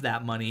have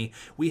that money.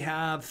 We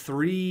have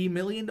 $3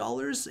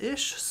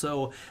 million-ish,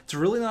 so it's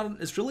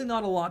really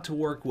not a lot to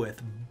work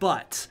with,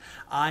 but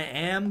I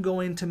am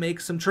going to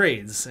make some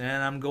trades,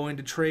 and I'm going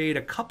to trade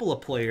a couple of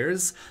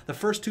players. The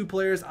first two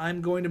players I'm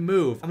going to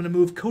move. I'm going to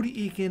move Cody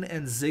Eakin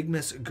and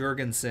Zygmunt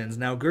Girgensons.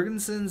 Now,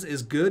 Girgensons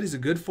is good. He's a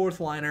good fourth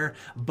liner,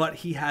 but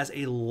he has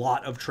a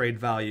lot of trade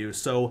value,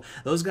 so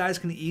those guys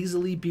can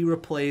easily be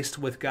replaced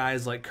with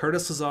guys like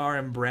Curtis Lazar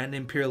and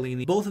Brandon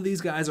Pierlini. Both of these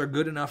guys are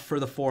good enough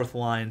for the fourth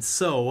line,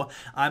 so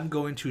I'm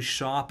going to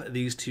shop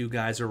these two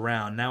guys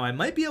around. Now, I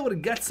might be able to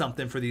get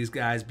something for these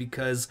guys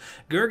because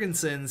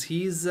Girgensons,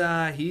 he's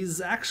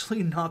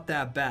actually not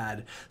that bad.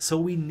 So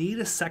we need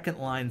a second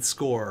line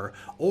scorer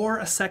or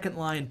a second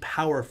line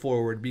power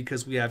forward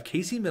because we have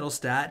Casey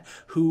Middlestat,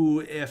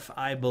 who, if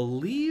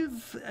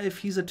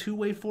he's a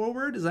two-way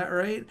forward, is that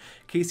right?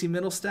 Casey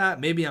Middlestat?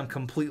 Maybe I'm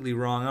completely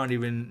wrong. I don't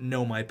even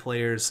know my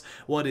players.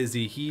 What is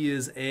he? He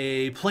is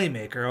a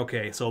playmaker.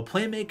 Okay, so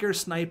playmaker,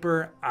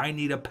 sniper, I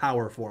need a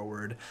power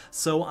forward.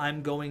 So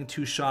I'm going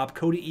to shop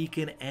Cody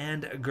Eakin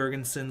and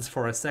Girgensons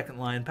for a second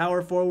line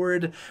power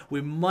forward.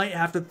 We might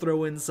have to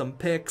throw in some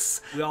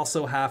picks. We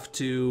also have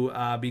to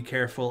be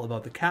careful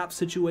about the cap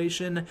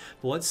situation.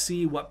 But let's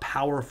see what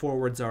power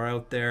forwards are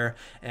out there,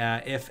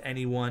 if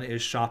anyone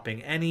is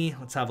shopping any.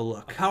 Let's have a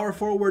look. A power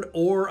forward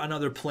or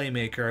another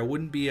playmaker. I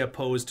wouldn't be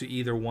opposed to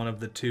either one of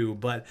the two,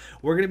 but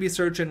we're going to be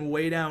searching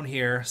way down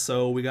here.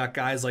 So we got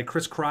guys like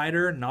Chris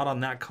Kreider, not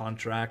on that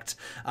contract.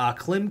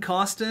 Klim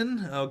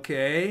Kostin,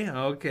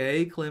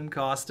 okay, Klim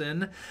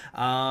Kostin.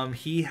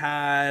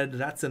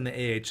 That's in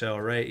the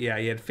AHL, right? Yeah,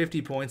 he had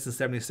 50 points in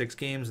 76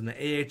 games in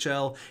the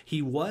AHL.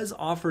 He was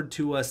offered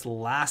to us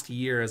last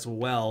year as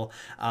well.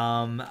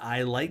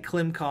 I like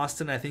Klim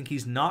Kostin. I think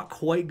he's not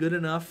quite good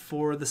enough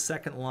for the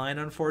second line,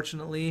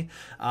 unfortunately.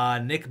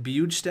 Nick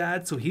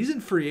Bjugstad, so he's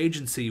in free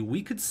agency.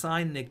 We could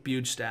sign Nick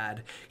Bjugstad.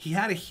 He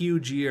had a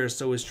huge year,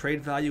 so his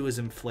trade value is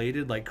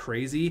inflated like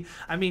crazy.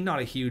 I mean, not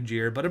a huge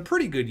year, but a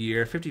pretty good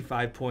year.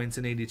 55 points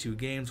in 82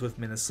 games with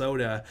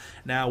Minnesota.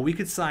 Now, we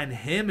could sign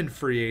him in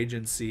free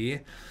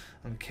agency.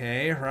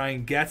 Okay,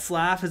 Ryan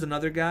Getzlaf is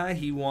another guy.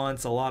 He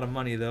wants a lot of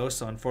money, though,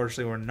 so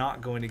unfortunately we're not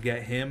going to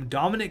get him.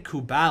 Dominic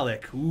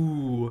Kubalik.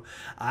 Ooh,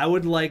 I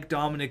would like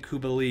Dominic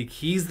Kubalik.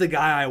 He's the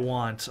guy I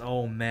want.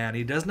 Oh, man,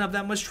 he doesn't have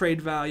that much trade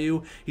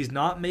value. He's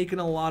not making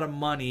a lot of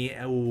money.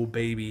 Oh,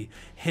 baby.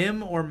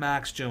 Him or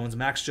Max Jones.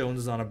 Max Jones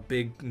is on a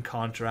big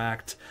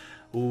contract.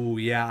 Ooh,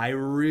 yeah, I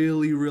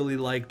really, really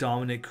like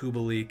Dominic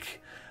Kubalik.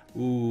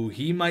 Ooh,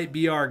 he might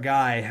be our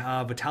guy.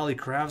 Vitaly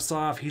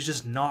Kravtsov, he's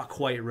just not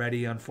quite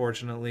ready,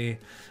 unfortunately.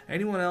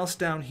 Anyone else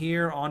down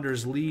here?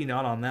 Anders Lee,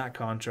 not on that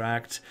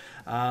contract.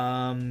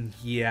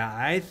 Yeah,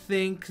 I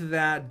think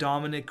that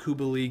Dominik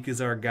Kubalik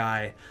is our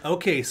guy.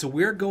 Okay, so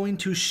we're going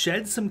to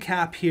shed some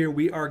cap here.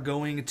 We are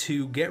going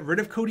to get rid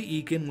of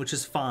Cody Eakin, which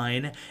is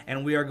fine,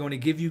 and we are going to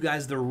give you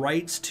guys the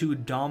rights to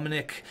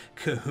Dominik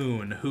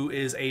Kahun, who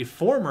is a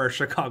former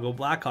Chicago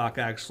Blackhawk,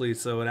 actually,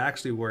 so it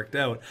actually worked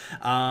out.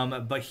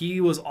 But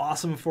he was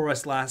awesome for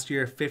us last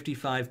year,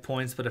 55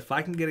 points, but if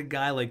I can get a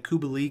guy like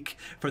Kubalik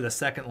for the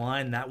second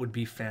line, that would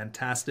be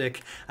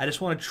fantastic. I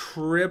just want to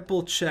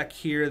triple check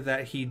here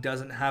that he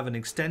doesn't have an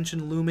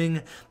extension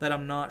looming that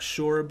I'm not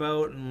sure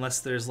about, unless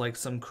there's like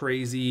some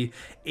crazy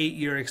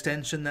 8-year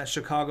extension that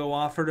Chicago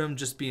offered him,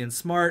 just being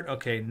smart.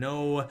 Okay,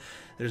 no,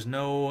 there's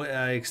no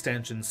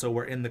extension, so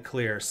we're in the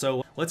clear.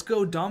 So let's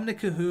go Dominik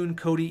Kahun,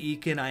 Cody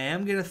Eakin. I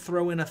am going to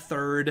throw in a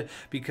third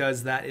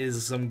because that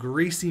is some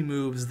greasy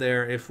moves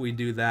there if we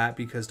do that,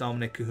 because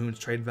Dominik Kahun's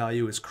trade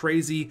value is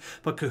crazy.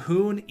 But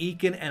Kahun,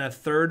 Eakin, and a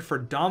third for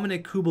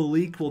Dominik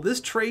Kubalik. Will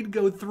this trade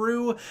go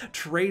through?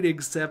 Trade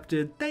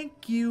accepted.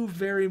 Thank you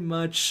very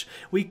much.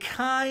 We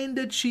kind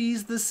of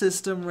cheesed the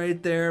system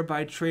right there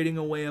by trading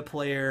away a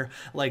player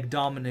like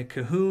Dominik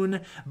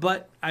Kahun,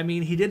 but I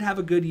mean, he did have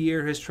a good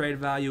year. His trade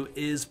value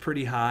is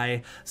pretty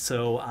high,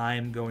 so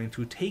I'm going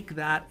to take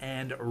that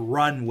and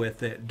run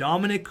with it.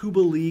 Dominik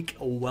Kubalik,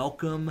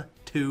 welcome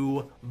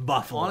to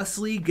Buffalo.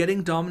 Honestly,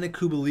 getting Dominik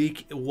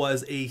Kubalik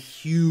was a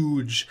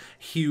huge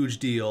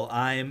deal.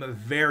 I'm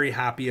very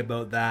happy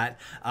about that.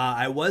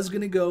 I was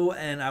going to go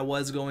and I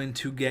was going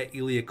to get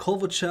Ilya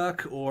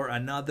Kovalchuk or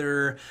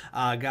another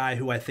guy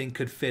who I think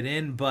could fit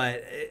in,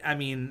 but I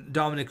mean,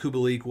 Dominik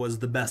Kubalik was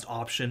the best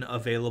option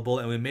available,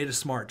 and we made a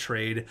smart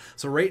trade.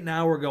 So right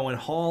now we're going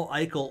Hall,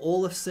 Eichel,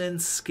 Olofsson,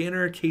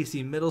 Skinner,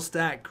 Casey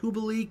Middlestat,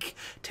 Kubalik,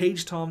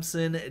 Tage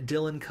Thompson,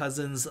 Dylan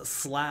Cousins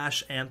 /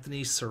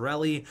 Anthony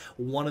Cirelli.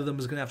 One of them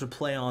is going to have to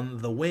play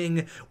on the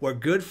wing. We're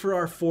good for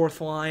our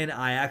fourth line.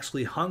 I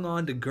actually hung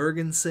on to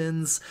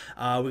Gergensons.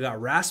 We got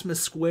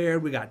Rasmus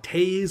Squared. We got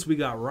Taze. We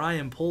got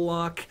Ryan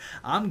Pollock.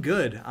 I'm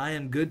good. I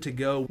am good to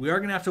go. We are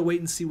going to have to wait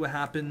and see what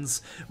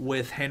happens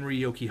with Henry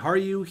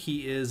Jokiharju.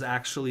 He is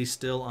actually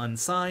still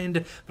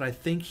unsigned, but I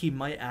think he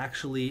might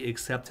actually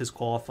accept his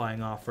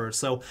qualifying offer.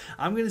 So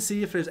I'm going to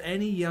see if there's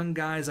any young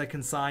guys I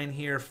can sign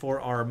here for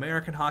our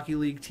American Hockey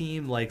League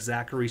team, like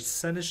Zachary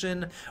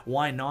Senyshyn.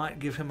 Why not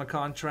give him a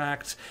contract?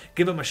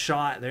 Give him a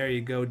shot. There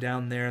you go,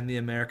 down there in the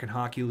American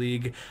Hockey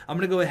League. I'm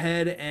going to go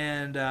ahead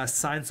and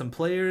sign some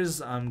players.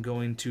 I'm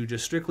going to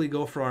just strictly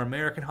go for our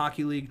American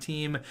Hockey League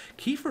team.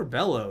 Kiefer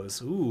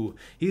Bellows. Ooh,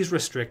 he's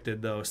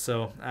restricted though,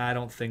 so I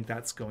don't think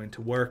that's going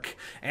to work.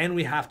 And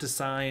we have to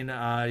sign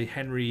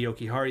Henry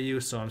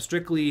Jokiharju, so I'm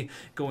strictly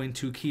going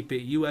to keep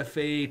it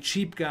UFA.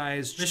 Cheap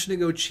guys. Just going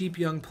to go cheap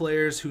young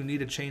players who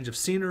need a change of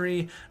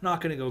scenery.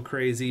 Not going to go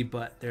crazy,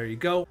 but there you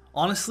go.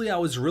 Honestly, I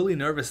was really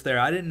nervous there.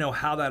 I didn't know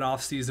how that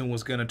offseason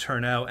was going to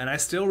turn out, and I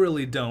still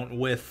really don't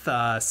with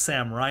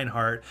Sam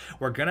Reinhart.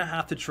 We're going to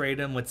have to trade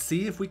him. Let's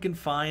see if we can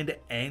find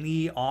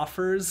any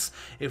offers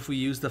if we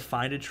use the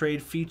find a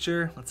trade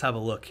feature. Let's have a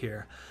look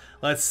here.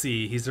 Let's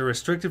see. He's a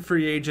restricted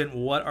free agent.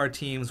 What are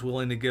teams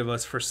willing to give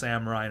us for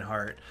Sam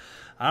Reinhart?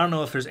 I don't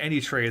know if there's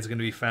any trades going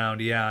to be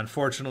found. Yeah,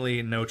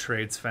 unfortunately, no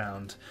trades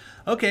found.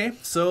 Okay,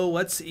 so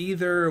let's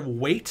either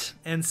wait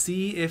and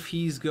see if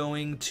he's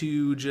going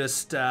to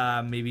just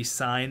maybe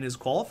sign his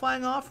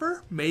qualifying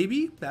offer.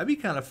 Maybe. That'd be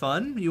kind of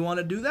fun. You want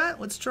to do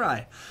that? Let's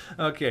try.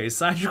 Okay,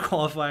 sign your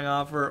qualifying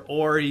offer,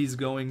 or he's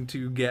going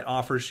to get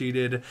offer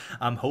sheeted.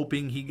 I'm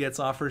hoping he gets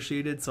offer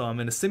sheeted, so I'm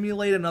going to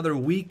simulate another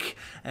week,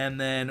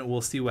 and then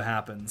we'll see what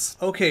happens.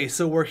 Okay,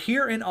 so we're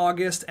here in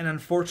August, and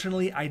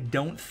unfortunately, I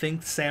don't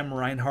think Sam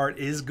Reinhart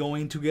is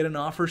going to get an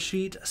offer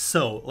sheet,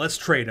 so let's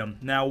trade him.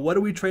 Now, what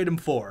do we trade him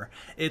for?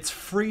 It's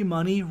free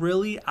money,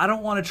 really. I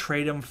don't want to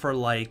trade him for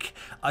like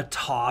a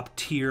top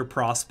tier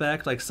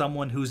prospect, like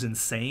someone who's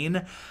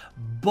insane,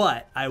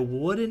 but I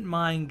wouldn't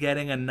mind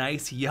getting a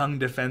nice young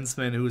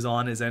defenseman who's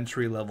on his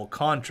entry level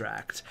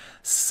contract.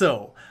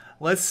 So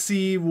let's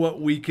see what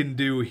we can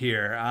do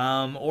here.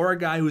 Or a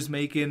guy who's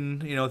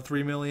making, you know,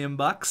 $3 million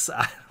bucks.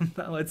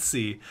 Let's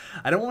see.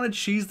 I don't want to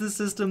cheese the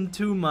system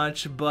too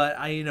much, but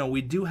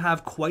we do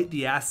have quite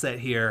the asset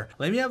here.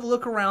 Let me have a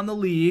look around the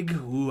league.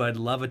 Ooh, I'd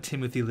love a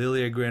Timothy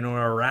Liljegren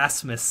or a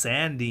Rasmus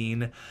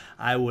Sandin.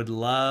 I would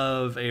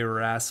love a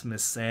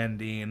Rasmus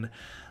Sandin.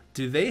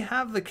 Do they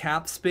have the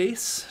cap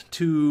space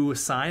to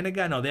sign a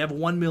guy? No, they have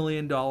 $1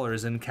 million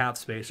in cap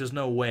space. There's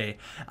no way.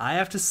 I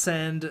have to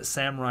send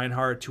Sam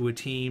Reinhart to a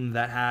team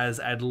that has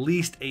at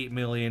least $8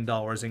 million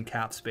in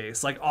cap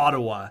space, like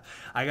Ottawa.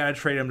 I got to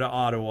trade him to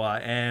Ottawa,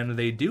 and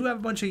they do have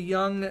a bunch of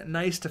young,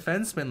 nice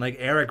defensemen like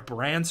Eric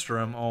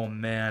Brandstrom. Oh,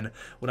 man,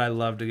 would I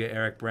love to get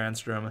Eric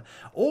Brandstrom.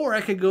 Or I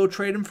could go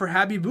trade him for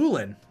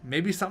Khabibulin.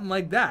 Maybe something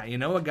like that,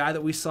 a guy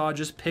that we saw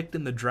just picked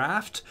in the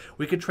draft.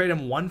 We could trade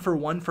him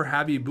 1-for-1 for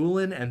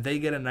Khabibulin and and they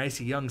get a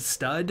nice young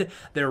stud.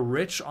 They're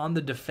rich on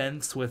the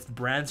defense with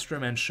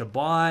Brandstrom and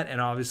Shabbat,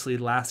 and obviously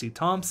Lassie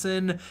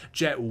Thompson.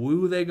 Jet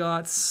Wu they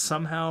got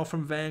somehow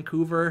from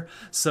Vancouver.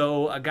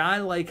 So a guy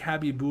like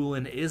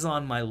Habibulin is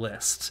on my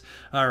list.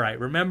 All right,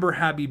 remember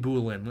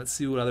Habibulin. Let's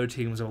see what other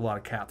teams have a lot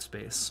of cap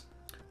space.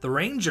 The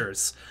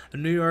Rangers, the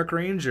New York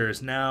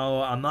Rangers.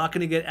 Now, I'm not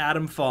going to get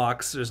Adam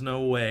Fox. There's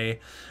no way.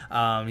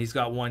 He's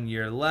got 1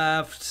 year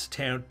left.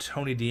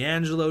 Tony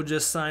DeAngelo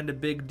just signed a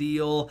big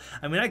deal.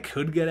 I mean, I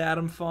could get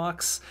Adam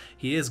Fox.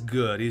 He is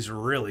good. He's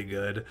really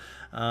good.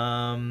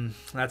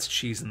 That's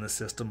cheesing the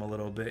system a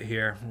little bit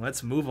here.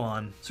 Let's move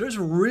on. So there's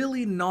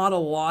really not a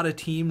lot of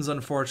teams,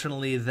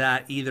 unfortunately,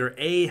 that either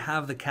A,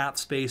 have the cap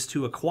space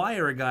to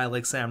acquire a guy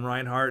like Sam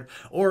Reinhart,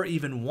 or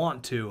even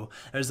want to.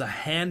 There's a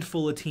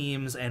handful of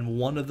teams, and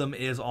one of them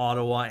is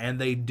Ottawa, and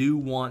they do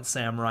want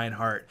Sam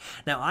Reinhart.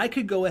 Now, I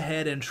could go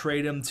ahead and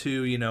trade him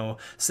to, you know,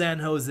 San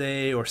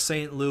Jose or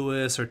St.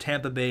 Louis or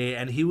Tampa Bay,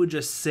 and he would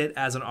just sit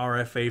as an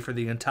RFA for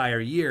the entire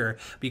year,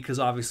 because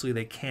obviously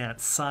they can't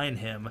sign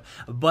him.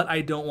 But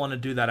I don't want to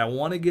do that. I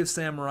want to give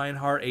Sam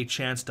Reinhart a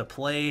chance to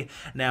play.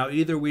 Now,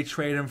 either we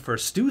trade him for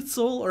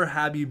Stützle or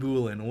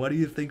Habibulin. What do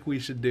you think we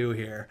should do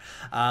here?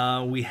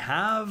 We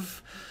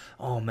have...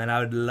 Oh man, I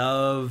would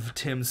love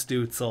Tim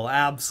Stützle.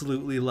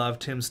 Absolutely love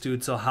Tim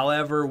Stützle.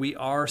 However, we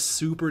are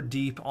super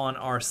deep on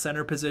our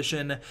center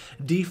position.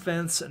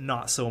 Defense,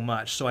 not so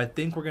much. So I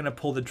think we're going to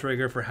pull the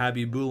trigger for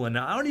Habibulin.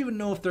 Now, I don't even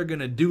know if they're going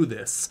to do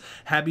this.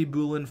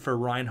 Habibulin for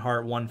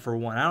Reinhart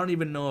 1-for-1. I don't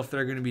even know if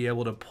they're going to be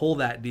able to pull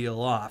that deal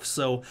off.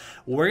 So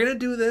we're going to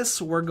do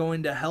this. We're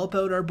going to help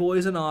out our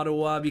boys in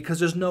Ottawa, because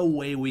there's no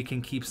way we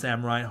can keep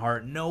Sam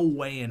Reinhart. No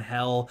way in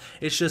hell.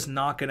 It's just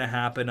not going to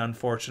happen,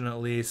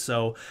 unfortunately.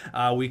 So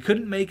we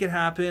couldn't make it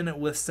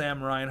happen with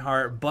Sam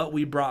Reinhart, but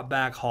we brought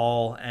back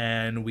Hall,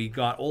 and we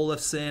got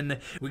Olofsson,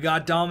 we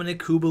got Dominic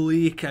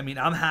Kubalik. I mean,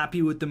 I'm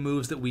happy with the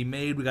moves that we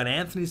made. We got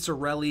Anthony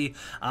Cirelli.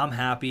 I'm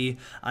happy.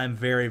 I'm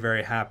very,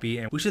 very happy.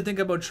 And we should think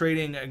about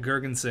trading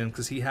Gergensen,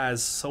 because he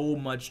has so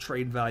much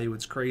trade value.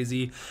 It's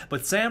crazy.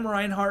 But Sam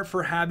Reinhart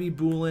for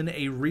Habibulin,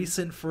 a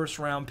recent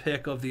first-round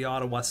pick of the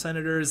Ottawa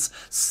Senators,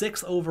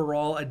 6th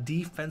overall, a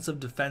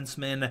defensive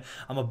defenseman.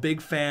 I'm a big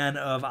fan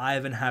of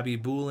Ivan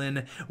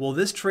Habibulin. Will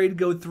this trade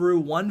go through?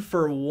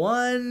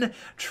 1-for-1,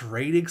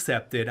 trade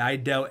accepted. I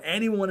doubt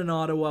anyone in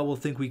Ottawa will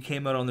think we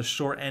came out on the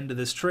short end of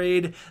this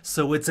trade,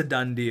 so it's a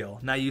done deal.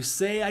 Now, you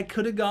say I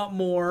could have got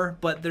more,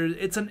 but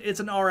it's an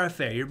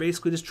RFA. You're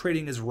basically just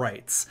trading his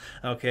rights,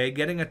 okay?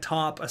 Getting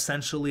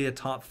essentially a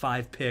top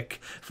 5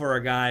 pick for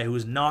a guy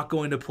who's not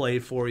going to play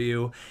for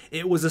you.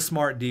 It was a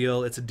smart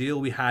deal. It's a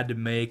deal we had to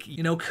make.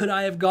 You know, could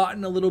I have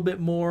gotten a little bit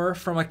more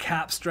from a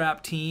cap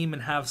strap team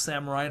and have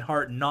Sam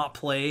Reinhart not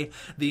play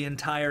the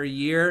entire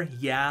year?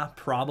 Yeah,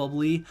 probably.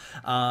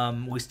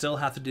 We still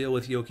have to deal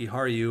with Yoki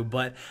Haru,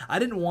 but I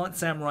didn't want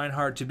Sam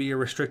Reinhart to be a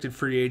restricted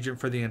free agent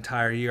for the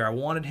entire year. I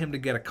wanted him to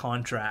get a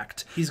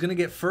contract. He's going to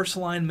get first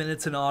line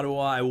minutes in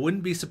Ottawa. I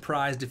wouldn't be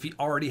surprised if he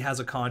already has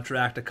a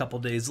contract a couple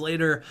days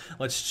later.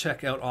 Let's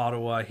check out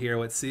Ottawa here.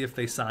 Let's see if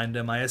they signed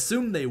him. I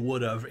assume they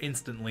would have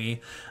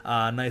instantly.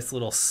 Nice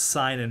little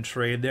sign and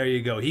trade. There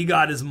you go. He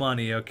got his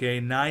money, okay?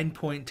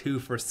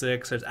 9.2 for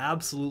 6. There's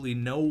absolutely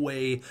no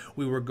way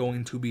we were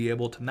going to be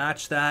able to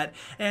match that.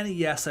 And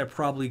yes, I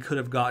probably could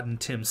have gotten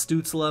Tim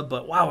Stützle,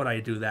 but why would I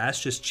do that?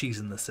 It's just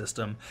cheesing the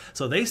system.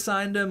 So they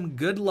signed him.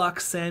 Good luck,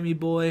 Sammy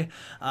boy.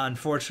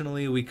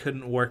 Unfortunately, we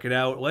couldn't work it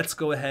out. Let's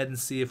go ahead and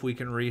see if we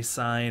can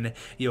re-sign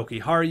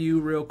Yoki Haru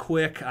real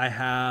quick. I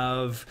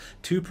have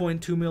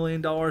 $2.2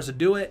 million to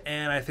do it,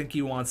 and I think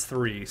he wants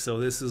 3, so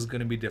this is going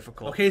to be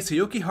difficult. Okay, so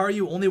Yoki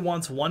Haru only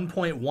wants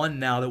 1.1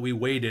 now that we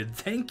waited.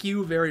 Thank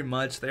you very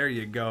much. There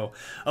you go.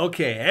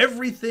 Okay,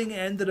 everything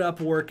ended up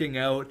working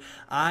out.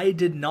 I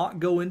did not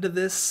go into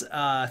this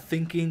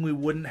thinking we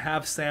wouldn't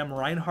have Sam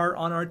Reinhart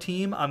on our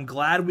team. I'm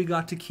glad we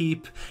got to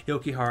keep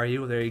Yoki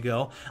Haru. There you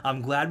go.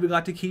 I'm glad we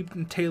got to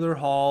keep Taylor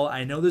Hall.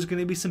 I know there's going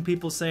to be some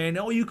people saying,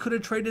 oh, you could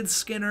have traded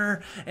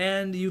Skinner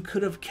and you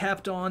could have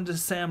kept on to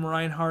Sam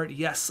Reinhart.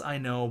 Yes, I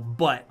know,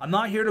 but I'm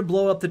not here to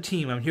blow up the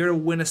team. I'm here to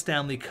win a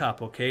Stanley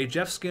Cup, okay?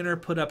 Jeff Skinner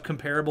put up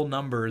comparable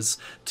numbers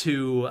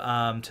to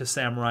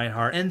Sam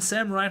Reinhart, and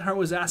Sam Reinhart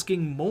was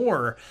asking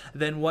more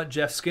than what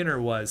Jeff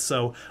Skinner was.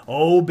 So,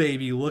 oh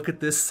baby, look at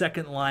this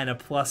second line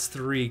of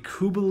 +3.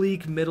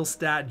 Kubalik,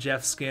 Middlestat,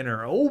 Jeff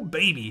Skinner. Oh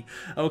baby.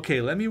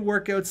 Okay, let me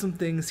work out some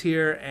things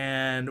here,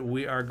 and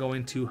we are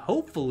going to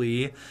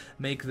hopefully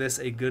make this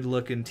a good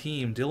looking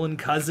team. Dylan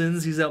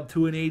Cousins, he's up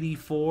to an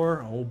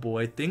 84. Oh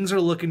boy, things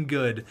are looking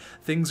good.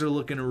 Things are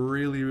looking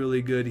really,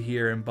 really good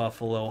here in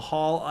Buffalo.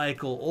 Hall,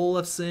 Eichel,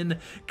 Olofsson,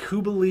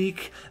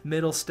 Kubalik,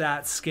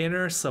 Middlestat,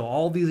 Skinner. So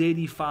all these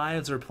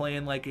 85s are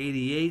playing like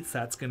 88s.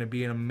 That's going to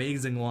be an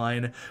amazing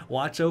line.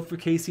 Watch out for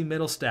Casey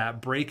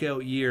Middlestat.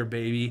 Breakout year,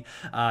 baby.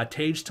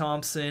 Tage Tage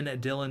Thompson,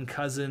 Dylan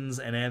Cousins,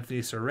 and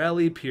Anthony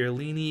Cirelli,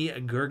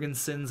 Pierlini,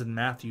 Gergensons, and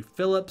Matthew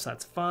Phillips.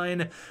 That's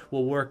fine.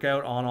 We'll work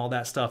out on all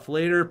that stuff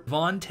later.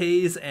 Von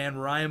Tays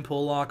and Ryan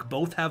Pollock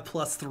both have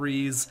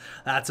 +3s.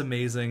 That's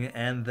amazing.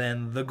 And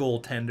then the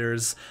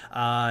goaltenders.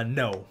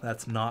 No,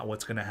 that's not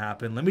what's going to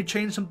happen. Let me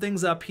change some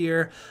things up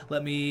here.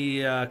 Let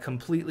me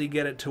completely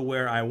get it to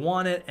where I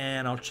want it,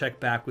 and I'll check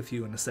back with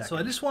you in a second. So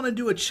I just want to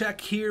do a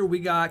check here. We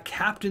got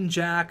Captain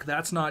Jack.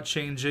 That's not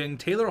changing.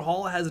 Taylor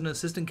Hall has an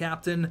assistant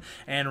captain,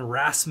 and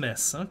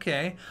Rasmus.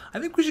 Okay, I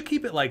think we should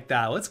keep it like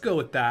that. Let's go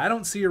with that. I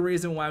don't see a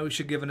reason why we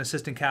should give an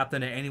assistant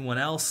captain to anyone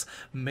else.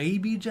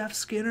 Maybe Jeff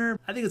Skinner.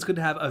 I think it's good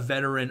to have a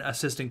veteran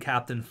assistant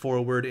captain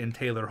forward in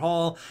Taylor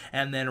Hall,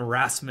 and then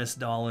Rasmus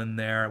Dahlin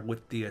there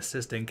with the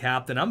assistant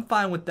captain. I'm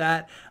fine with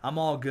that. I'm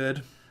all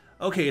good.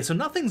 Okay, so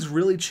nothing's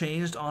really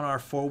changed on our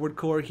forward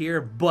core here,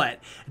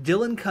 but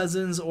Dylan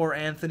Cousins or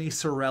Anthony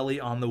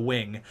Cirelli on the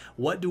wing.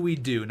 What do we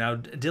do? Now,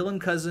 Dylan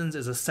Cousins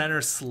is a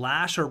center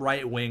slash a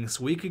right wing,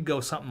 so we could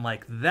go something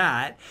like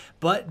that,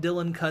 but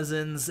Dylan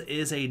Cousins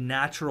is a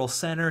natural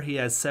center. He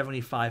has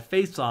 75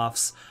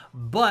 faceoffs,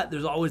 but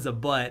there's always a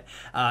but.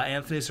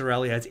 Anthony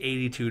Cirelli has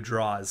 82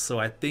 draws, so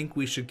I think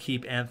we should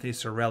keep Anthony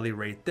Cirelli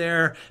right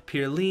there.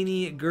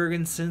 Pierlini,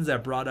 Gergensons,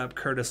 that brought up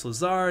Curtis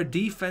Lazar.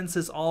 Defense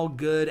is all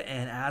good,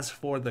 and as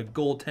for the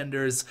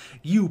goaltenders,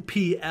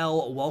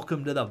 UPL,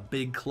 welcome to the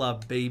big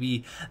club,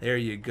 baby. There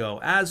you go.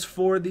 As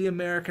for the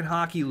American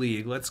Hockey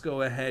League, let's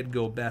go ahead,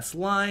 go best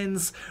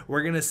lines.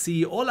 We're going to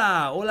see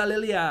Hola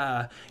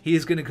Lilia.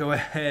 He's going to go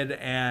ahead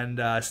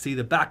and see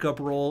the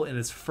backup role in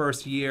his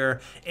first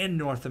year in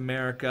North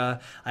America.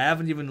 I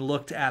haven't even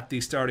looked at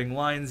the starting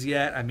lines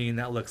yet. I mean,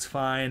 that looks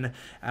fine.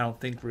 I don't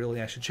think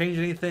really I should change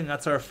anything.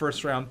 That's our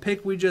first round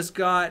pick we just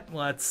got.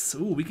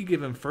 We could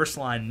give him first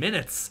line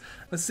minutes.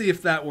 Let's see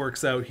if that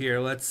works out here.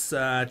 Let's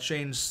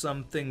change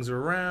some things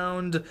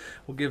around.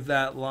 We'll give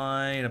that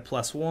line a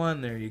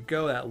 +1. There you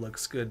go. That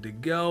looks good to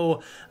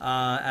go.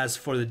 As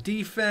for the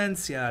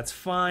defense, yeah, that's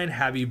fine.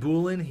 Habby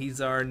Bulin,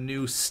 he's our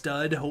new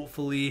stud.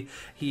 Hopefully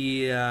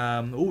he...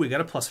 we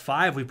got a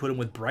 +5. We put him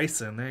with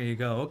Bryson. There you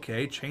go.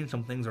 Okay, change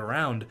some things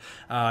around.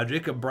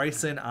 Jacob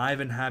Bryson,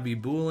 Ivan Habby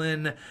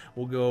Bulin.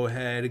 We'll go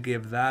ahead and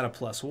give that a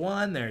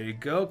 +1. There you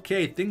go.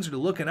 Okay, things are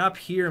looking up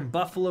here in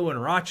Buffalo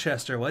and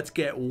Rochester. Let's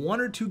get 1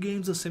 or 2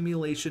 games of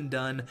simulation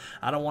done.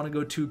 I don't want to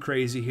go too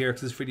crazy here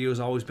because this video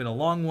has always been a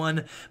long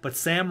one, but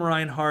Sam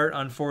Reinhart,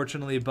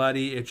 unfortunately,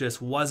 buddy, it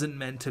just wasn't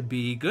meant to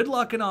be. Good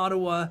luck in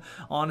Ottawa.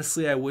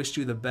 Honestly, I wished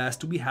you the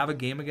best. Do we have a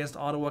game against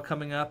Ottawa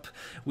coming up?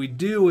 We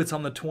do. It's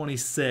on the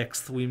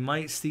 26th. We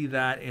might see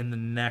that in the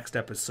next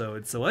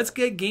episode. So let's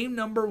get game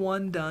number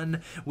 1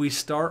 done. We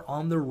start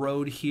on the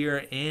road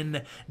here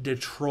in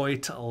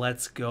Detroit.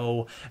 Let's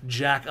go.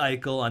 Jack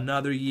Eichel,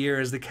 another year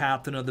as the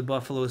captain of the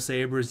Buffalo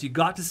Sabres. You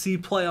got to see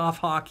playoff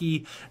hockey.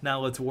 Now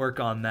let's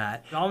work on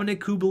that. Dominic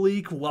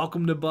Kubalik,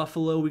 welcome to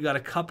Buffalo. We got a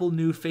couple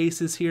new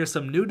faces here,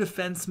 some new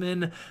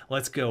defensemen.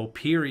 Let's go.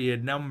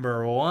 Period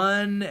number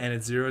 1, and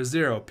it's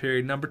 0-0.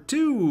 Period number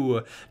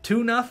 2,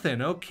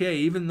 2-0. Okay,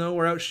 even though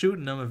we're out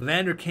shooting them, if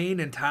Vander Kane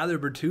and Tyler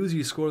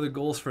Bertuzzi score the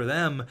goals for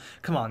them,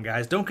 come on,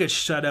 guys, don't get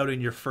shut out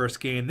in your first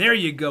game. There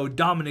you go.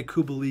 Dominic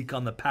Kubalik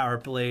on the power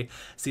play.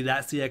 See,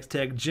 that's the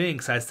xTech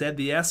jinx. I said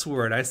the S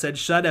word. I said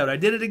shutout. I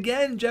did it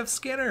again. Jeff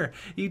Skinner.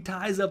 He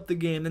ties up the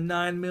game. The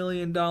 $9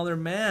 million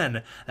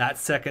man. That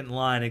second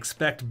line,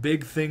 expect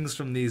big things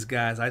from these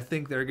guys. I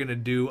think they're going to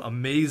do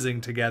amazing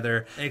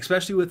together, and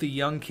especially with a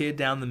young kid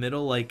down the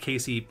middle like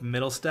Casey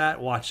Middlestat.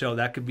 Watch out.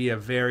 That could be a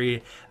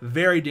very,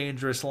 very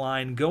dangerous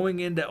line. Going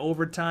into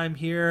overtime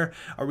here,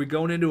 are we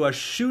going into a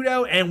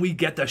shootout? And we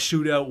get the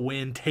shootout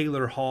win.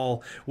 Taylor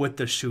Hall with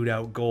the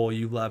shootout goal.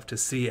 You love to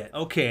see it.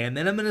 Okay, and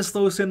then I'm going to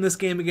slow sim this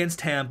game against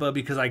Tampa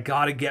because I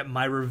got to get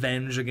my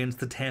revenge against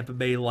the Tampa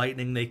Bay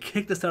Lightning. They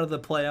kicked us out of the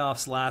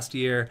playoffs last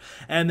year,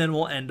 and then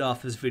we'll end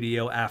off this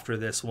video after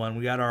this one.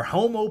 We got our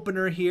home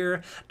opener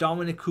here.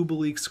 Dominic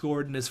Kubalik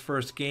scored in his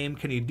first game.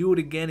 Can he do it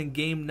again in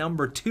game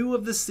number 2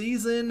 of the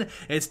season?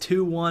 It's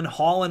 2-1.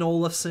 Hall and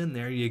Olofsson.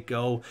 There you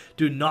go.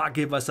 Do not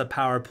give us a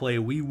power play.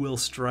 We will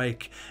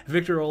strike.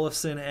 Victor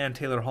Olofsson and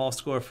Taylor Hall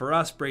score for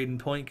us. Braden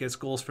Point gets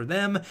goals for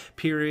them.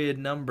 Period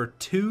number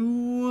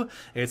 2.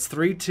 It's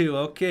 3-2.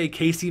 Okay,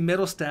 Casey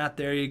Middlestat.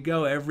 There you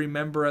go. Every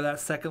member of that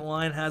second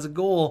line has a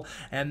goal.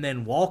 And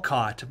then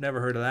Walcott. I've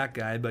never heard of that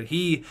guy, but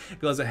he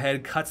goes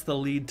ahead, cuts the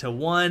lead to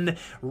 1.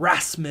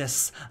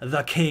 Rasmus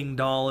the King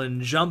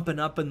Dahlin jumping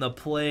up in the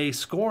play,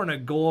 scoring a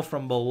goal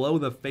from below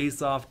the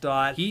face-off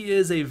dot. He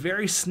is a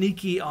very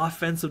sneaky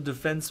offensive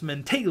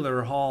defenseman.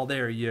 Taylor Hall,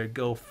 there you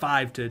go,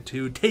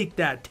 5-2. Take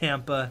that,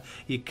 Tampa.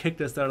 You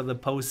kicked us out of the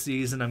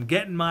postseason. I'm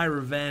getting my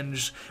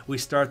revenge. We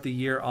start the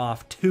year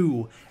off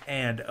 2-0.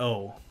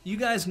 4-0. You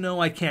guys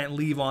know I can't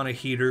leave on a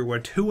heater. We're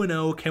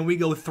 2-0. Can we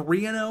go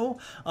 3-0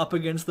 up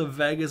against the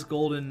Vegas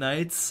Golden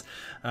Knights?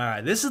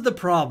 Alright, this is the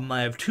problem.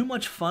 I have too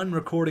much fun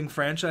recording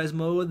franchise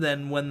mode.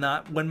 Then when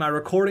my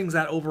recording's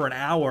at over an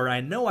hour,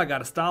 I know I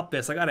gotta stop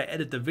this. I gotta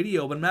edit the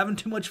video, but I'm having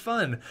too much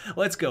fun.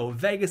 Let's go.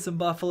 Vegas and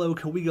Buffalo.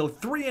 Can we go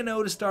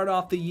 3-0 to start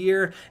off the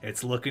year?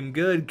 It's looking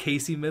good.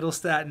 Casey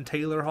Middlestat and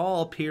Taylor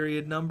Hall,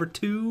 period number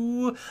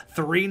 2.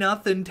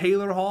 3-0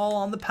 Taylor Hall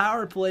on the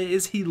power play.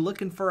 Is he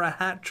looking for a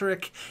hat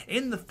trick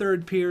in the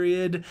third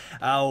period?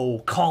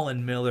 Oh,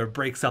 Colin Miller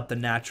breaks up the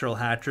natural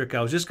hat trick.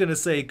 I was just gonna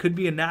say it could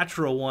be a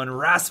natural one.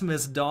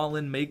 Rasmus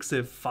Dahlin makes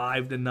it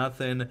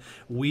 5-0.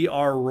 We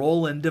are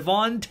rolling.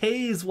 Devon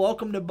Tays,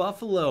 welcome to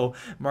Buffalo.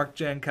 Mark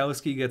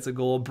Jankowski gets a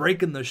goal,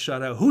 breaking the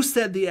shutout. Who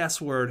said the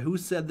S word? Who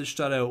said the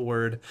shutout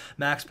word?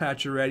 Max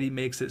Pacioretty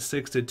makes it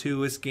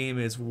 6-2. This game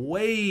is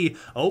way...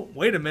 Oh,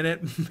 wait a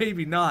minute.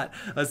 Maybe not.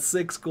 A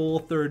 6-goal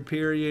third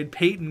period.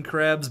 Peyton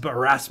Krebs, but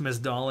Rasmus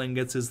Dahlin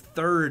gets his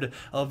third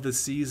of the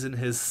season,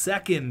 his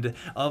second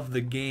of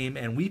the game,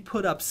 and we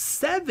put up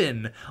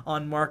 7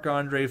 on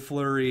Marc-Andre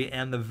Fleury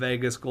and the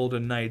Vegas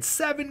Golden Knights.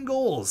 7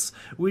 goals.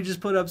 We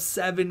just put up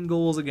 7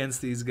 goals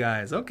against these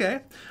guys.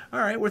 Okay. All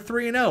right, we're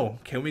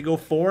 3-0. Can we go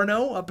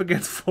 4-0 up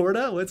against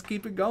Florida? Let's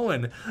keep it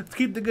going. Let's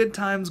keep the good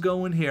times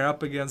going here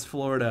up against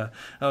Florida.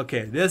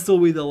 Okay, this will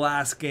be the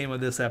last game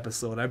of this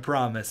episode. I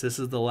promise. This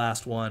is the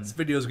last one. This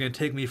video is going to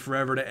take me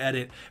forever to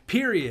edit.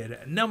 Period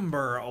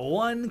number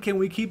 1. Can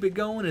we keep it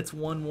going? It's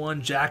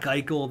 1-1. Jack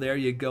Eichel, there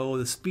you go.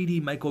 The speedy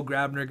Michael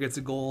Grabner gets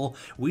a goal.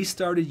 We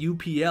started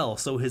UPL,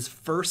 so his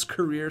first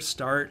career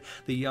start.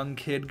 The young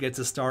kid gets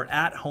a start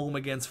at home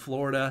against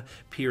Florida.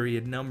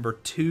 Period number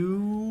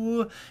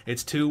 2.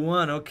 It's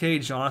 2-1. Okay,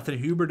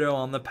 Jonathan Huberdeau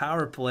on the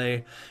power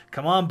play.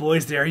 Come on,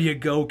 boys. There you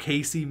go.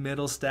 Casey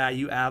Middlestat.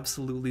 You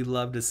absolutely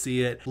love to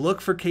see it.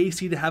 Look for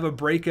Casey to have a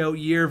breakout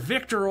year.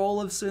 Victor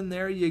Olofsson,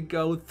 there you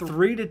go.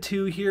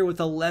 3-2 here with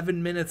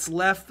 11 minutes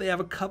left. They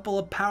have a couple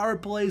of power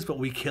plays, but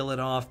we kill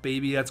it off,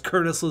 baby. That's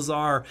Curtis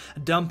Lazar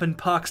dumping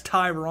pucks,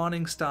 Ty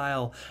Ronning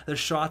style. The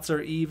shots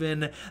are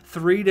even.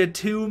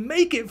 3-2.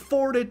 Make it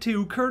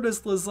 4-2.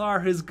 Curtis Lazar,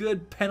 his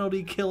good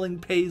penalty killing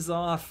pays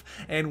off,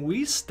 and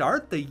we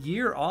start the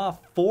year off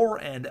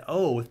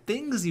 4-0.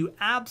 Things you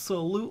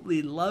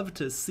absolutely love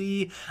to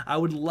see. I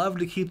would love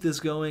to keep this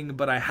going,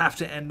 but I have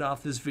to end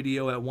off this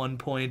video at one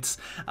point.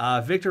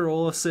 Victor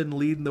Olofsson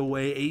leading the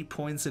way, 8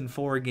 points in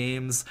 4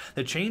 games.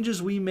 The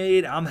changes we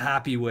made, I'm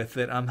happy with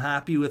it. I'm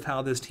happy with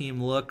how this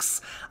team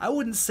looks. I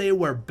wouldn't say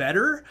we're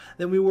better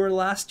than we were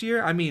last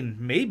year. I mean,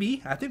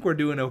 maybe. I think we're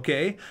doing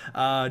okay.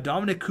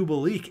 Dominic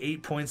Kubalik,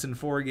 8 points in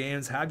 4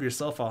 games. Have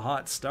yourself a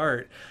hot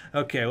start.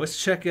 Okay,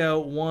 let's check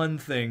out one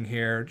thing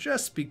here,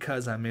 just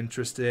because I'm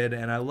interested,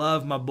 and I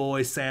love my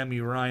boy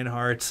Sammy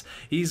Reinhart.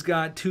 He's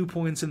got 2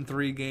 points in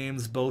 3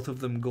 games, both of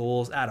them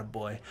goals.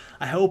 Attaboy.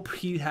 I hope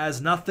he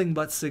has nothing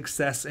but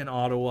success in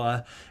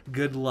Ottawa.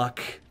 Good luck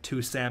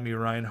to Sammy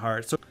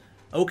Reinhart. So,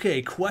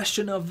 okay,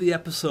 question of the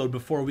episode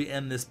before we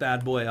end this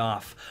bad boy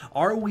off.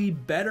 Are we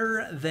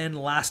better than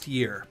last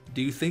year?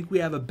 Do you think we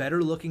have a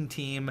better looking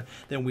team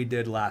than we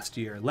did last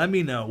year? Let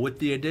me know. With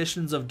the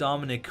additions of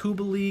Dominic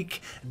Kubalik,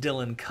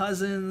 Dylan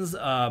Cousins,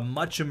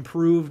 much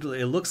improved,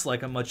 it looks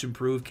like a much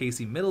improved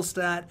Casey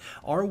Middlestat,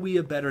 are we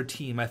a better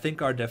team? I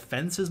think our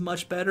defense is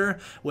much better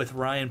with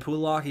Ryan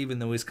Pulock, even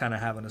though he's kind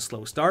of having a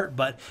slow start,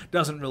 but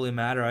doesn't really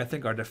matter. I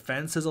think our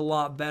defense is a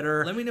lot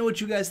better. Let me know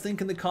what you guys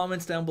think in the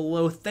comments down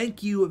below.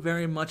 Thank you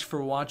very much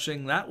for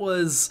watching. That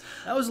was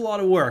a lot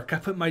of work. I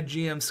put my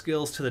GM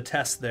skills to the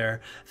test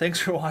there.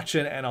 Thanks for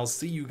watching, and I'll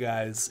see you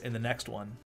guys in the next one.